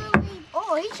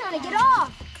 Oh, he's trying to get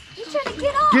off. He's trying to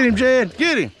get off. Get him, Jed.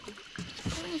 Get him.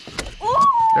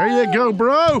 There you go,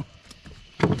 bro.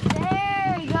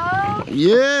 There you go.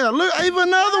 Yeah, look, even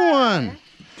another one.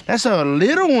 That's a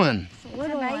little one. It's a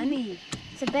little baby.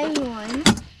 It's a baby one.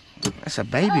 That's a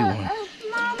baby one.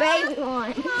 Baby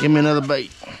one. Give me another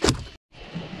bait.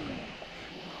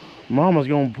 Mama's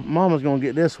gonna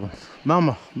get this one.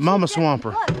 Mama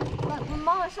Swamper. Look,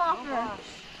 Mama Swamper.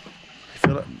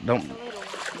 Feel it? Don't.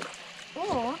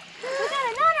 Oh, we got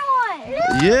another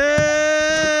one.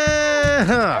 Yeah.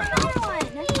 Another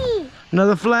one.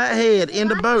 Another flathead in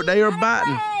the boat. They are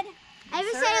biting. Ava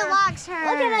said it locks her.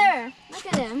 Look at there. Look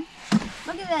at him.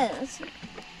 Look at this.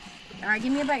 All right,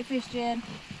 give me a bait fish, Jed.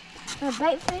 A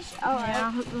bait fish? Oh, Yeah, yeah.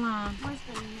 I'll hook the line. Where's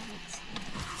the net?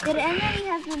 Did anybody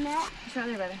have the net? It's right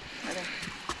there, brother. Right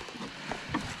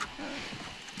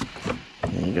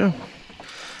there. There you go.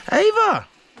 Ava,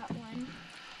 Got one.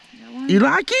 you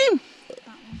like him?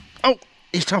 Oh,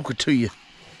 he's talking to you.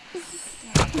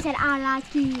 He said, I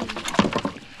like you.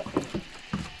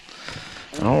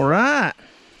 All right.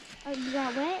 Oh, you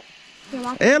got wet? You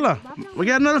like Ella, we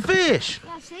got another fish.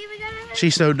 Yeah, see, we got another.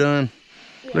 She's so done.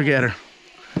 Look at her.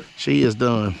 She is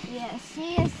done. Yes,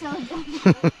 she is so dumb.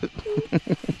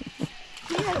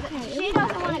 she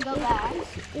doesn't want to go back.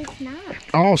 It's not.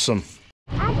 Awesome.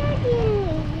 I got you.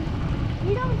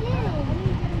 You don't get it.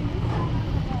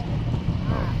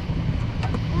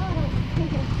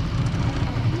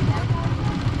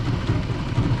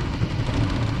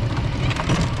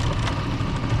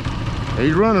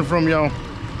 He's running from y'all.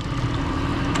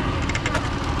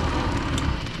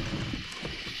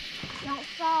 Don't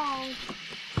fall.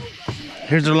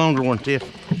 Here's the longer one, Tiff.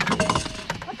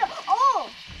 What the? Oh!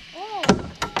 Oh!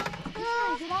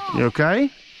 Get off. You okay?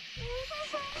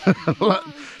 Look,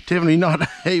 Tiffany not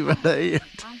even there.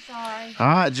 I'm sorry. All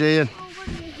right, Jed.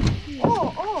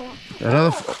 Oh!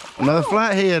 Another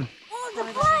flathead. Oh, the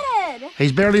flathead!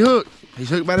 He's barely hooked. He's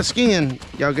hooked by the skin.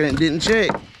 Y'all didn't check.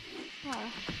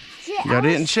 Y'all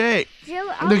didn't check.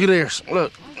 Look at this.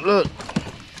 Look.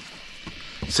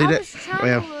 See that?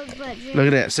 Well, look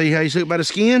at that. See how he's hooked by the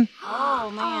skin?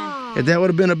 Oh, man. If that would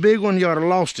have been a big one, you ought to have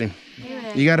lost him.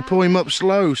 You got to pull him up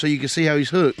slow so you can see how he's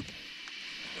hooked.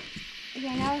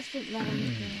 Yeah, now let's just let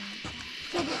him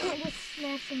just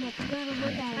snatch him up. We gotta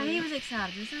look at him. He was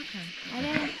excited. It's okay. I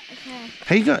know.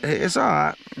 Okay. It's all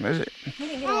right. That's it. He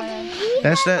didn't get away.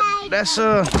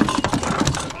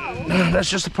 That's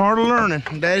just a part of learning.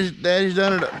 Daddy's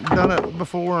done it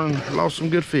before and lost some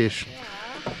good fish.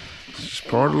 It's just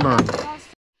part of learning.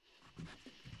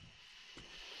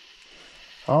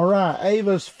 All right,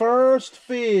 Ava's first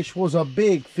fish was a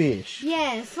big fish.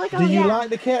 Yes, look how Do you like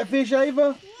the catfish,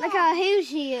 Ava? Look how huge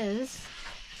he is.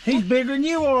 He's bigger than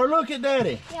you are. Look at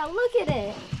Daddy. Yeah, look at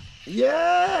it.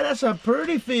 Yeah, that's a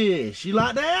pretty fish. You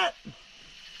like that?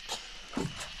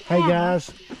 Hey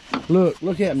guys,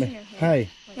 look at me. Hey.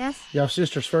 Yes? Y'all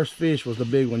sister's first fish was the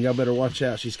big one. Y'all better watch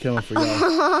out. She's coming for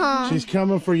y'all. She's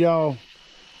coming for y'all.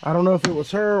 I don't know if it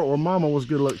was her or Mama was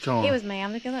good luck charm. It was me.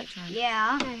 I'm the good luck charm.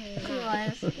 Yeah, she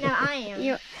was. No, I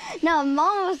am. No,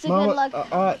 Mama was the good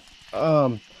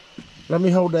luck. Let me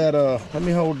hold that. Let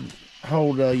me hold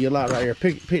your light right here.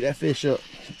 Pick that fish up.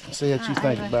 See what you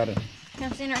think about it.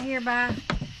 Come stand right here by.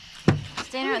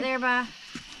 Stand right there by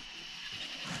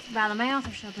the mouth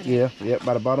or something. Yeah,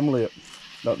 by the bottom lip.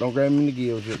 Don't grab him in the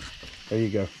gills yet. There you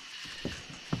go.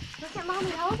 Look at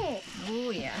Mommy hold it. Oh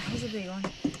yeah, he's a big one.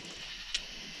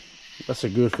 That's a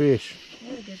good fish.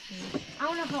 Really good fish. I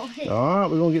want to hold it. All right,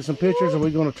 we're gonna get some pictures and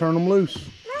we're gonna turn them loose. Mommy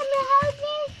hold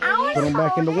it. Put him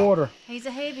back in the water. He's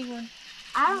a heavy one.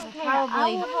 I don't care.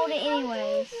 I will hold it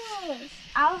anyways.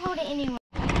 I will hold it anyway.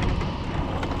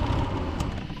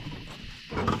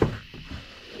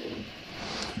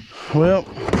 Well,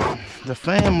 the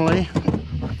family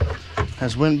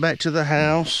has went back to the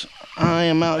house. I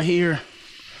am out here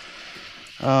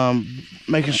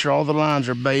making sure all the lines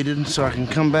are baited so I can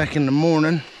come back in the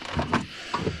morning.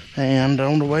 And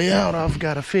on the way out, I've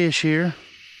got a fish here.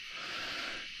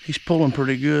 He's pulling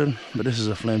pretty good, but this is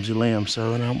a flimsy limb,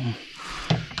 so it don't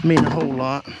mean a whole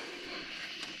lot.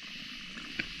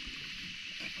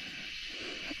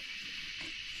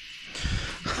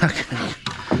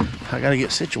 I gotta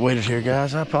get situated here,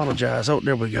 guys. I apologize. Oh,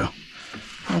 there we go.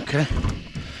 Okay.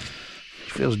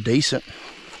 Feels decent.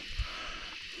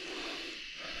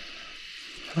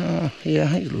 Yeah,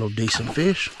 he's a little decent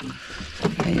fish.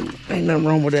 Ain't nothing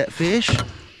wrong with that fish.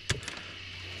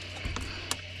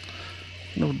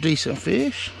 No decent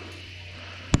fish.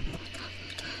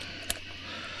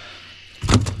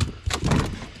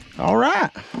 All right.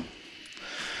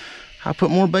 I'll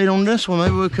put more bait on this one.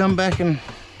 Maybe we'll come back and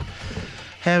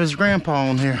have his grandpa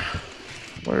on here.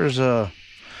 Where's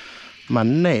my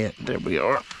net? There we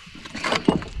are.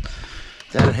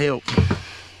 That'll help.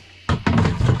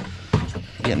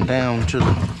 Getting down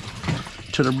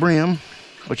to the brim,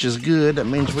 which is good. That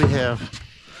means we have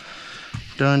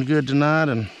done good tonight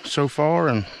and so far,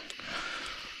 and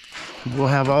we'll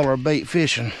have all our bait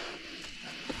fishing.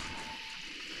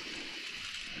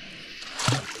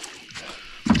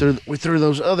 We threw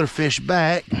those other fish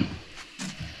back,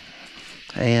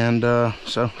 and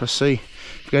so let's see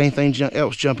if we got anything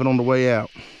else jumping on the way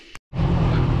out.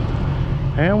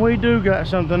 And we do got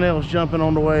something else jumping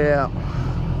on the way out.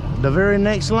 The very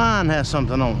next line has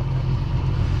something on it.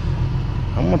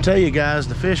 I'm gonna tell you guys,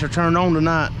 the fish are turned on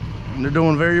tonight and they're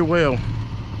doing very well.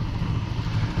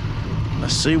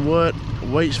 Let's see what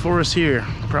waits for us here.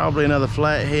 Probably another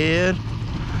flathead,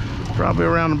 probably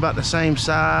around about the same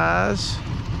size.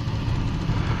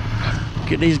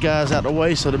 Get these guys out of the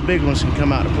way so the big ones can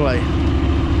come out to play.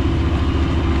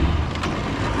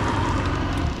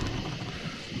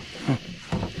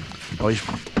 Oh, he's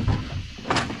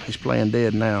playing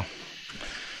dead now,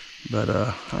 but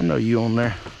I know you on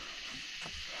there.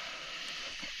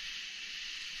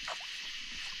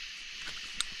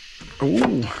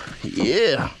 Oh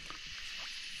yeah,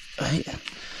 hey,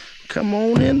 come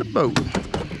on in the boat.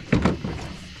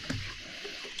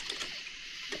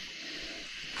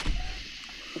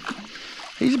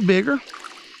 He's bigger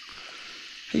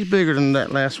than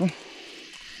that last one.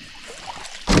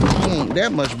 He ain't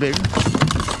that much bigger,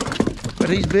 but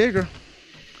he's bigger.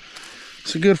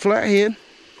 It's a good flathead.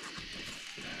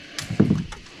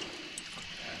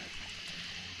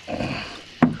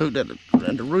 Hooked at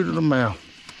the root of the mouth.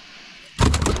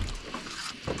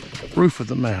 Roof of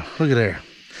the mouth. Look at there.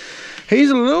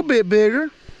 He's a little bit bigger.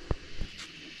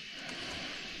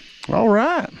 All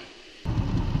right.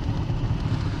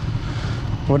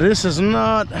 Well, this is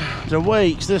not the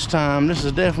wakes this time. This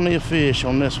is definitely a fish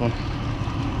on this one.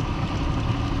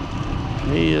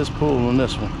 He is pulling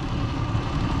this one.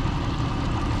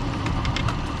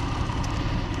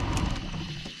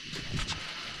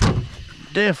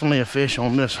 Definitely a fish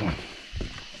on this one.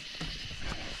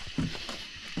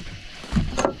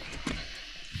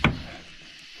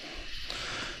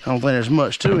 I don't think there's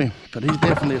much to him, but he's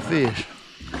definitely a fish.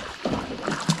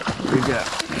 What we got?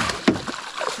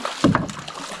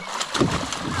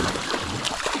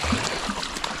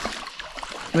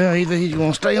 Well, either he's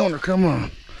gonna stay on or come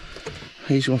on.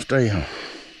 He's gonna stay on.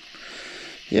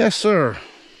 Yes, sir.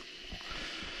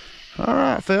 All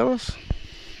right, fellas.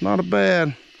 Not a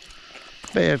bad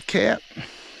cat.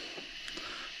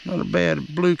 Not a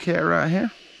bad blue cat right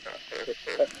here.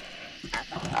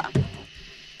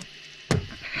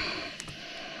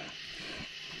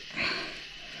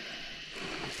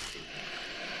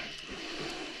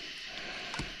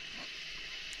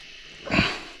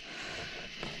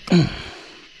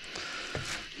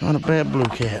 Not a bad blue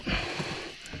cat.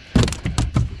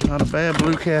 Not a bad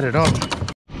blue cat at all. Hit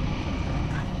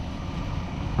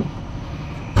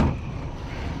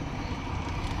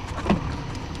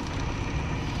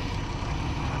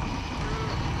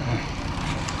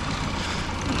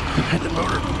the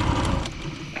motor.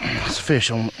 There's a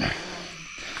fish on it.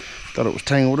 Thought it was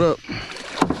tangled up.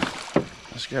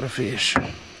 It's got a fish.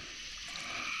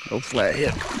 Old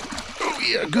flathead. Oh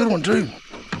yeah, good one too.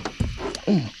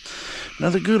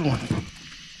 Another good one.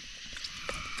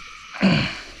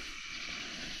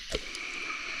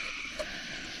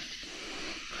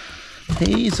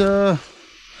 He's let's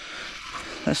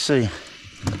see.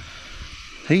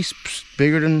 He's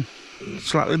bigger than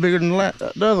slightly bigger than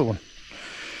the other one.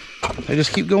 They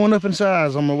just keep going up in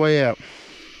size on my way out.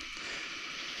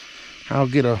 I'll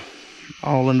get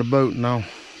all in the boat and I'll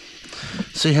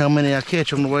see how many I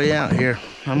catch on the way out here.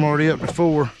 I'm already up to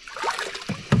 4.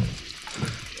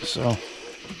 So,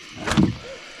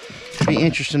 be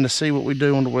interesting to see what we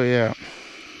do on the way out.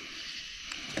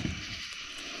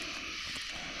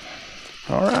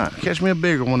 All right, catch me a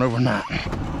bigger one overnight.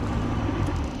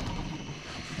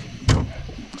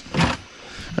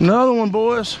 Another one,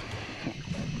 boys.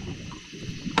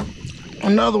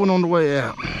 Another one on the way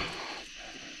out.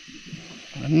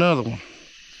 Another one.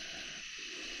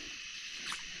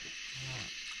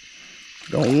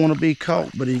 Don't want to be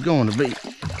caught, but he's going to be.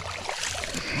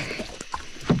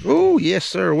 Oh, yes,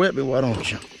 sir. Wet me, why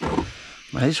don't you?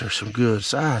 Man, these are some good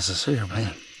sizes here,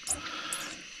 man.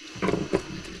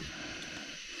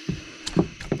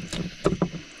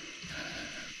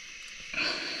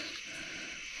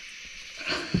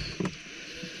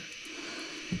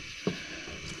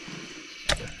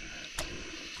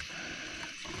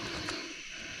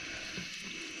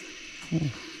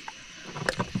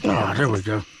 Oh, there we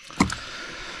go.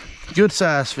 Good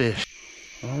size fish.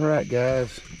 All right,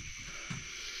 guys.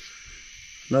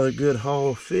 Another good haul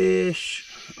of fish.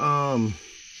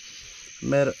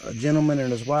 Met a gentleman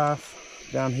and his wife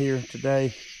down here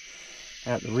today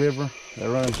at the river. They're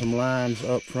running some lines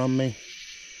up from me.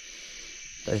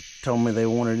 They told me they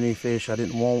wanted any fish I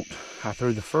didn't want. I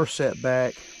threw the first set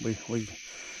back. We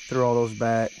threw all those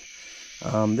back.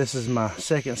 This is my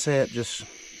second set, just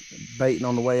baiting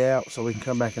on the way out so we can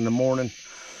come back in the morning.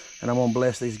 And I'm gonna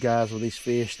bless these guys with these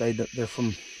fish. They're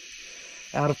from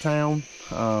out of town,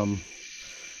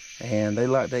 and they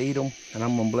like to eat them, and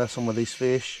I'm gonna bless them with these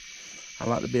fish. I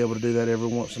like to be able to do that every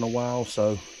once in a while,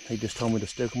 so he just told me to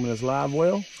stick them in his live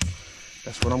well.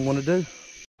 That's what I'm gonna do.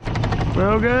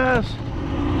 Well, guys,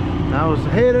 I was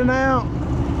heading out,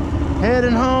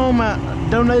 heading home. I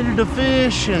donated the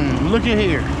fish, and look at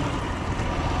here.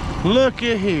 Look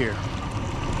at here.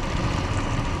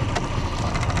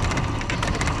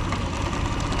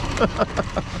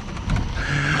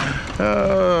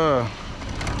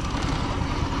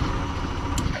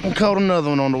 I caught another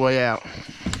one on the way out.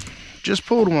 Just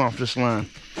pulled them off this line.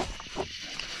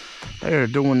 They're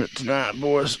doing it tonight,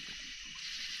 boys.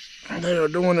 They are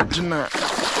doing it tonight.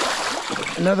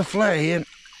 Another flathead.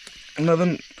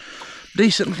 Another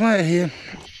decent flathead.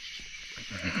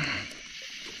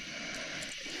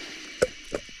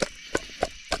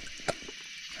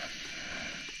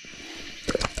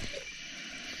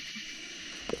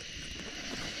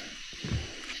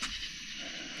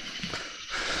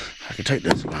 I can take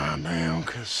this line down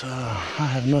because I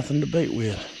have nothing to bait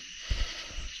with.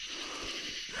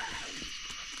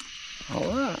 All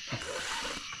right.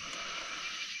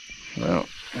 Well,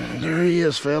 there he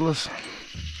is, fellas.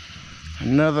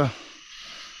 Another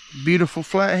beautiful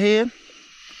flathead.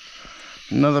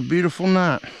 Another beautiful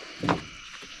night.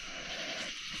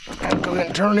 I'll go ahead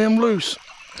and turn him loose.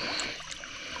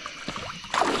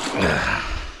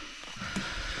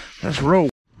 Let's roll.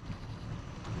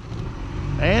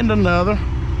 And another.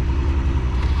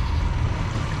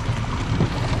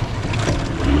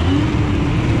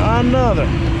 Another.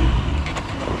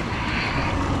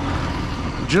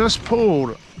 Just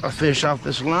pulled a fish off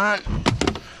this line,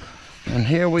 and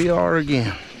here we are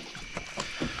again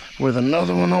with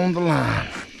another one on the line.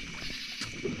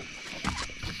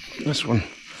 This one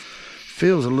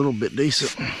feels a little bit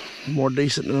decent, more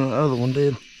decent than the other one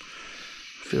did.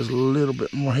 Feels a little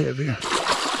bit more heavier.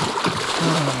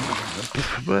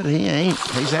 But he ain't.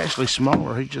 He's actually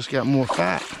smaller. He just got more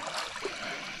fat.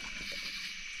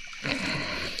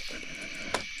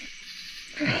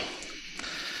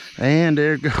 And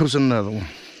there goes another one.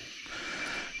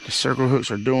 The circle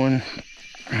hooks are doing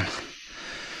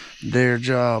their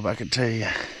job, I can tell you.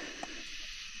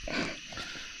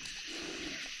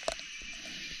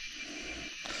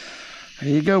 There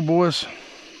you go, boys.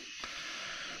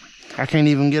 I can't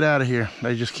even get out of here.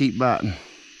 They just keep biting.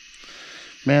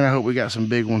 Man, I hope we got some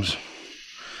big ones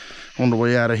on the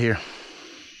way out of here.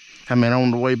 I mean, on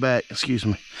the way back, excuse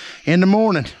me. In the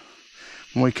morning,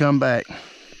 when we come back.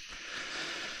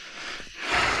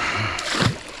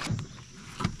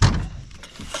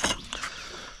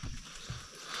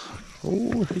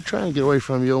 Oh, he's trying to get away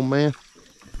from you, old man.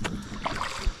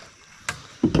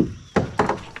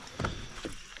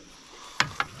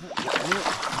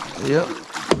 Yep.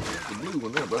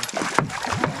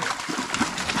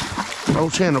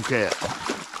 Old channel cat.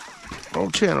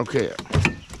 Old channel cat.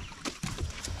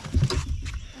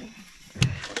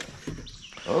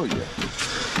 Oh yeah.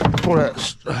 Pull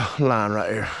that line right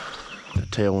there. The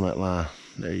tail on that line.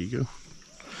 There you go.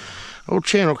 Old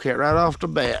channel cat right off the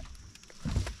bat.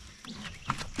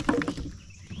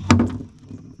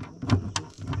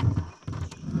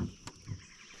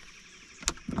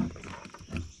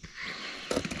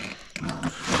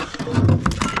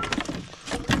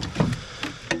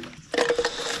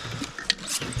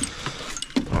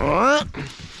 Alright.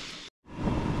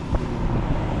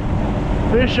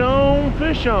 Fish on,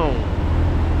 fish on.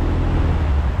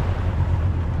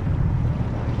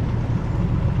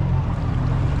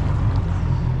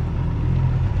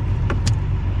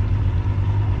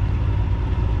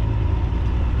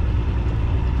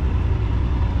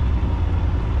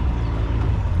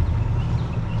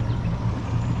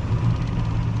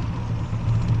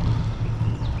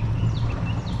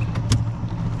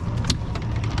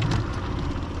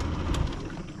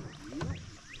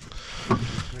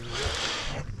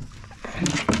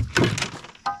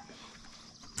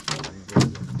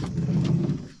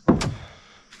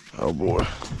 Oh boy.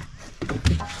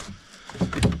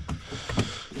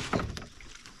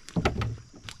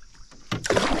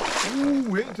 Ooh,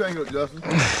 we ain't tangled, Justin.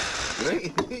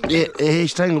 Yeah,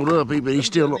 he's tangled up, but he's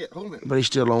still on there.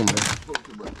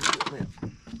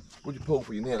 What'd you pull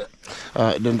for your net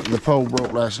The pole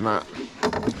broke last night.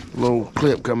 A little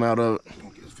clip come out of it.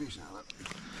 Get his fish out of it.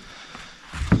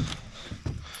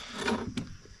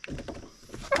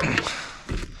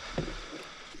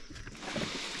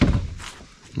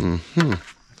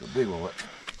 That's a big one, what?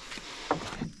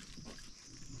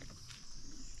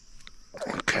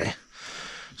 Okay.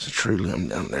 It's a tree limb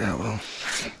down there. Hold on.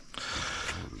 That's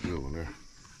a good one there.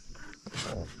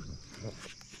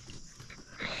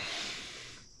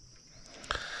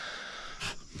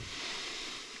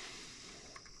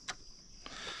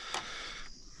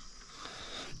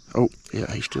 Oh, yeah,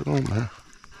 he's still on there.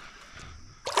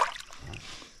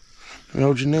 Let me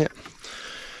hold your net.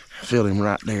 I feel him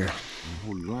right there.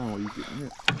 Hold your line while you get the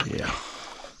net. Yeah.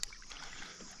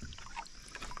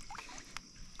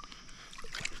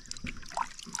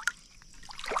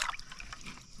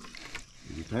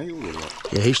 Is he tangled or what?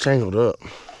 Yeah, he's tangled up.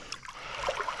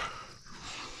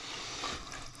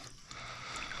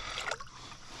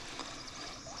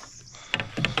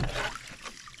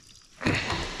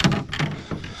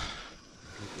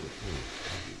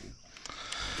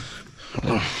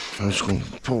 I'm just gonna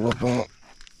pull up on it.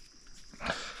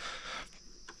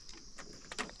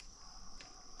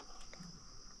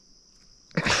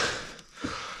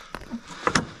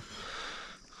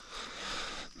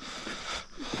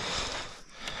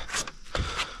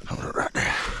 Hold it right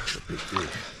there. That's a big fish.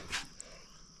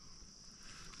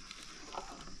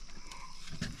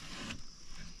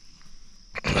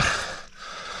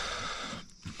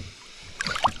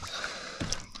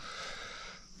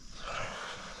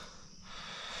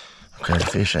 Okay, the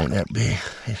fish ain't that big.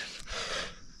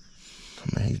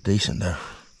 He's decent though.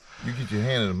 You get your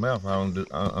hand in the mouth, I'll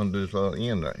undo this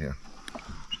end right here.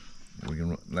 We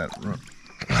can let it run.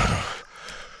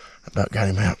 About got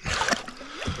him out.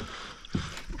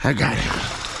 I got him.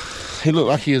 He looked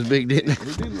like he was big, didn't he?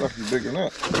 He did look like he's bigger than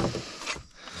that.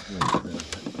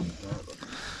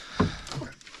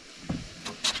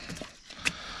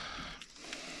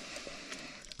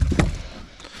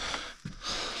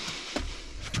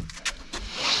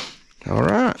 All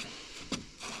right.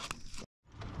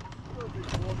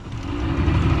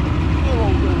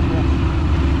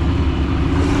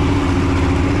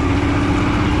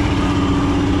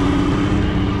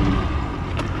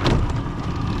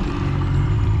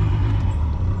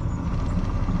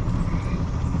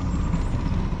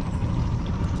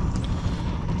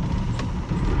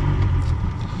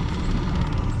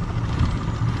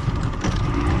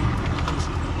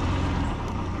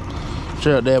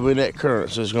 Check out, Dad, with that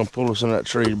current, so it's gonna pull us in that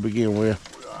tree to begin with.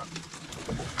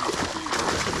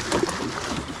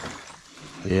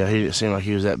 Yeah, he didn't seem like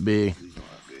he was that big.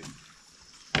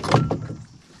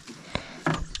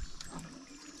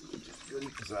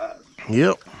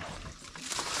 Yep.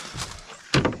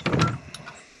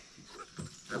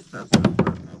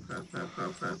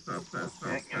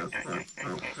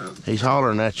 He's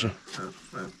hollering at you.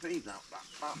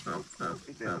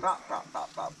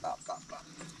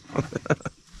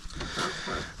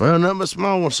 Well, nothing but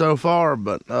small ones so far,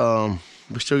 but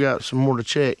we still got some more to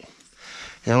check.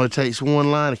 It only takes one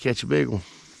line to catch a big one.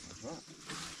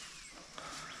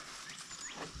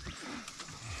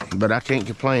 But I can't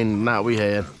complain the night we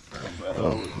had.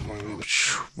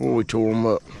 Boy, we tore them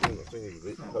up.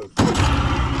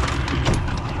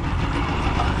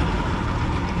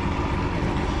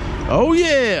 Oh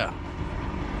yeah!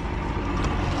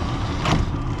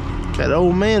 Got the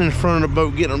old man in front of the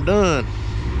boat getting them done.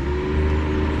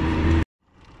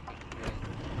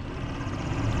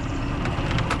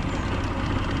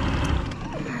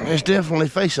 It's definitely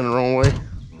facing the wrong way.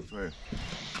 Okay.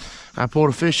 I pulled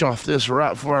a fish off this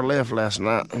right before I left last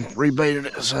night and rebaited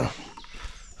it, so.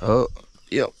 Oh,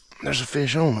 yep, there's a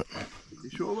fish on it. You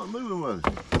sure about moving, was it?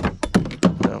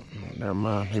 Yep, never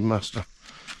mind, he must have.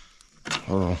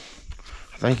 Hold on.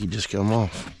 I think he just come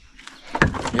off.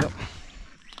 Yep.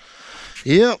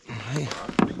 Yep. You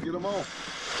can get them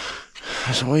off.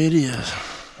 That's the way it is.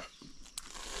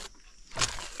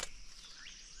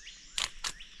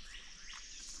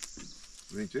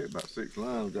 We ain't checked about 6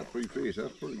 lines, got 3 fish,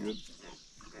 that's pretty good.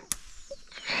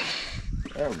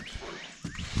 Average.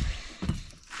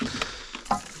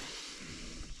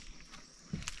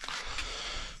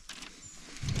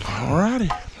 Alrighty,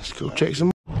 let's go check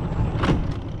some.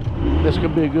 This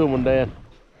could be a good one, Dad.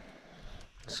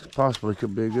 This possibly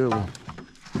could be a good one.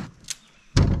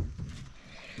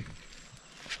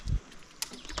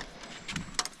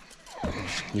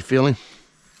 You feel him?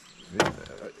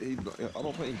 I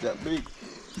don't think he's that big.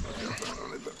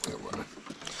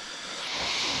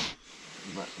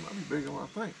 He might be bigger than I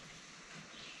think.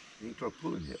 He ain't tried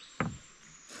pulling yet.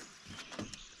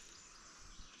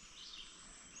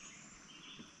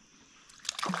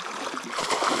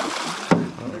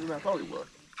 Bigger than I thought he was.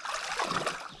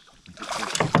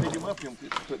 Pick him up, him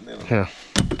putting in. Yeah.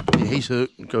 Yeah, he's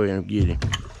hooked. Go ahead and get him.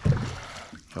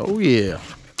 Oh yeah.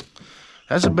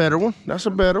 That's a better one. That's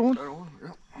a better one.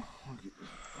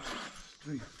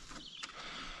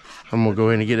 I'm gonna go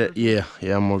ahead and get it. Yeah,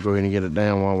 I'm gonna go ahead and get it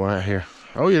down while we're out here.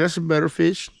 Oh yeah, that's a better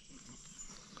fish.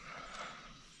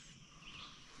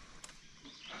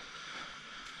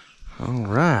 All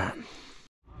right.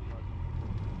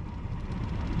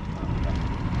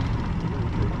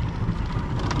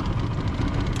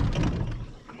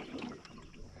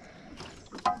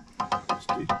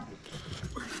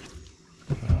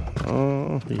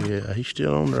 Oh yeah, he's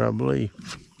still on there, I believe.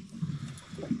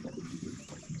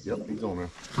 Yep, he's on there.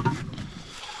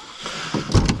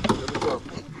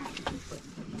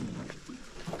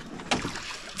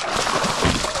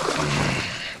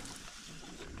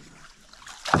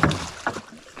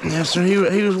 Yes, sir.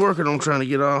 He was working on trying to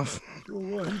get off.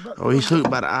 Oh, he's hooked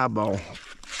by the eyeball.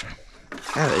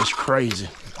 That is crazy.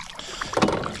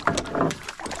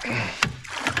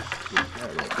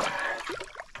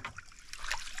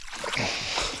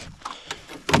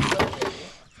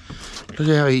 Look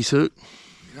at how he's hooked.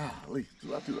 Golly,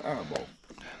 right through the eyeball.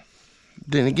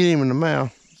 Didn't get him in the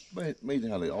mouth. It's amazing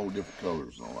how they all different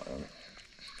colors and all that.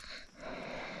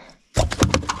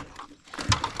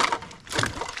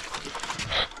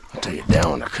 I'll take it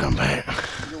down when I come back.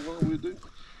 You know what we do?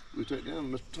 We take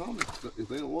down Mr. Thomas. If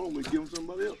they don't want them, we give them to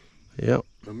somebody else. Yep.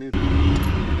 I mean,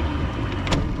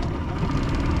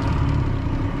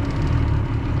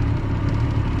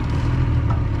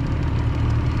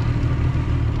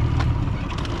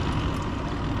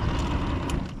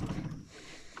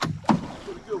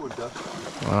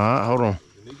 all right, hold on.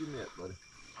 you need your net, buddy.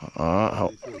 All right,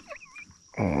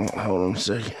 hold on a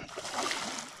second.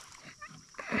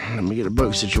 Let me get a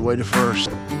boat situated first.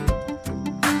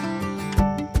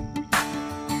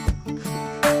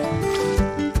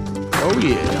 Oh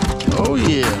yeah, oh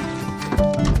yeah,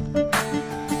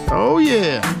 oh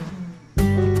yeah.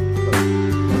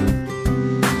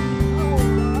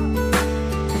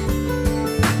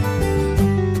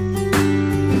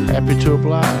 Happy to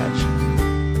oblige.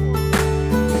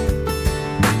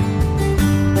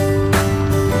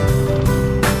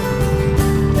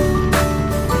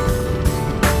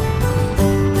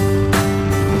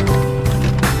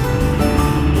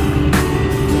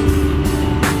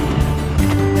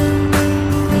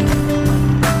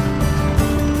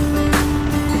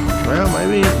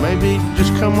 Maybe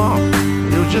just come off.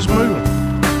 It was just moving.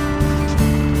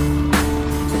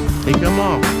 He come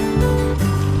off.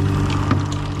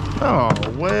 Oh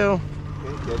well.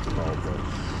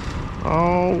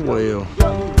 Oh well.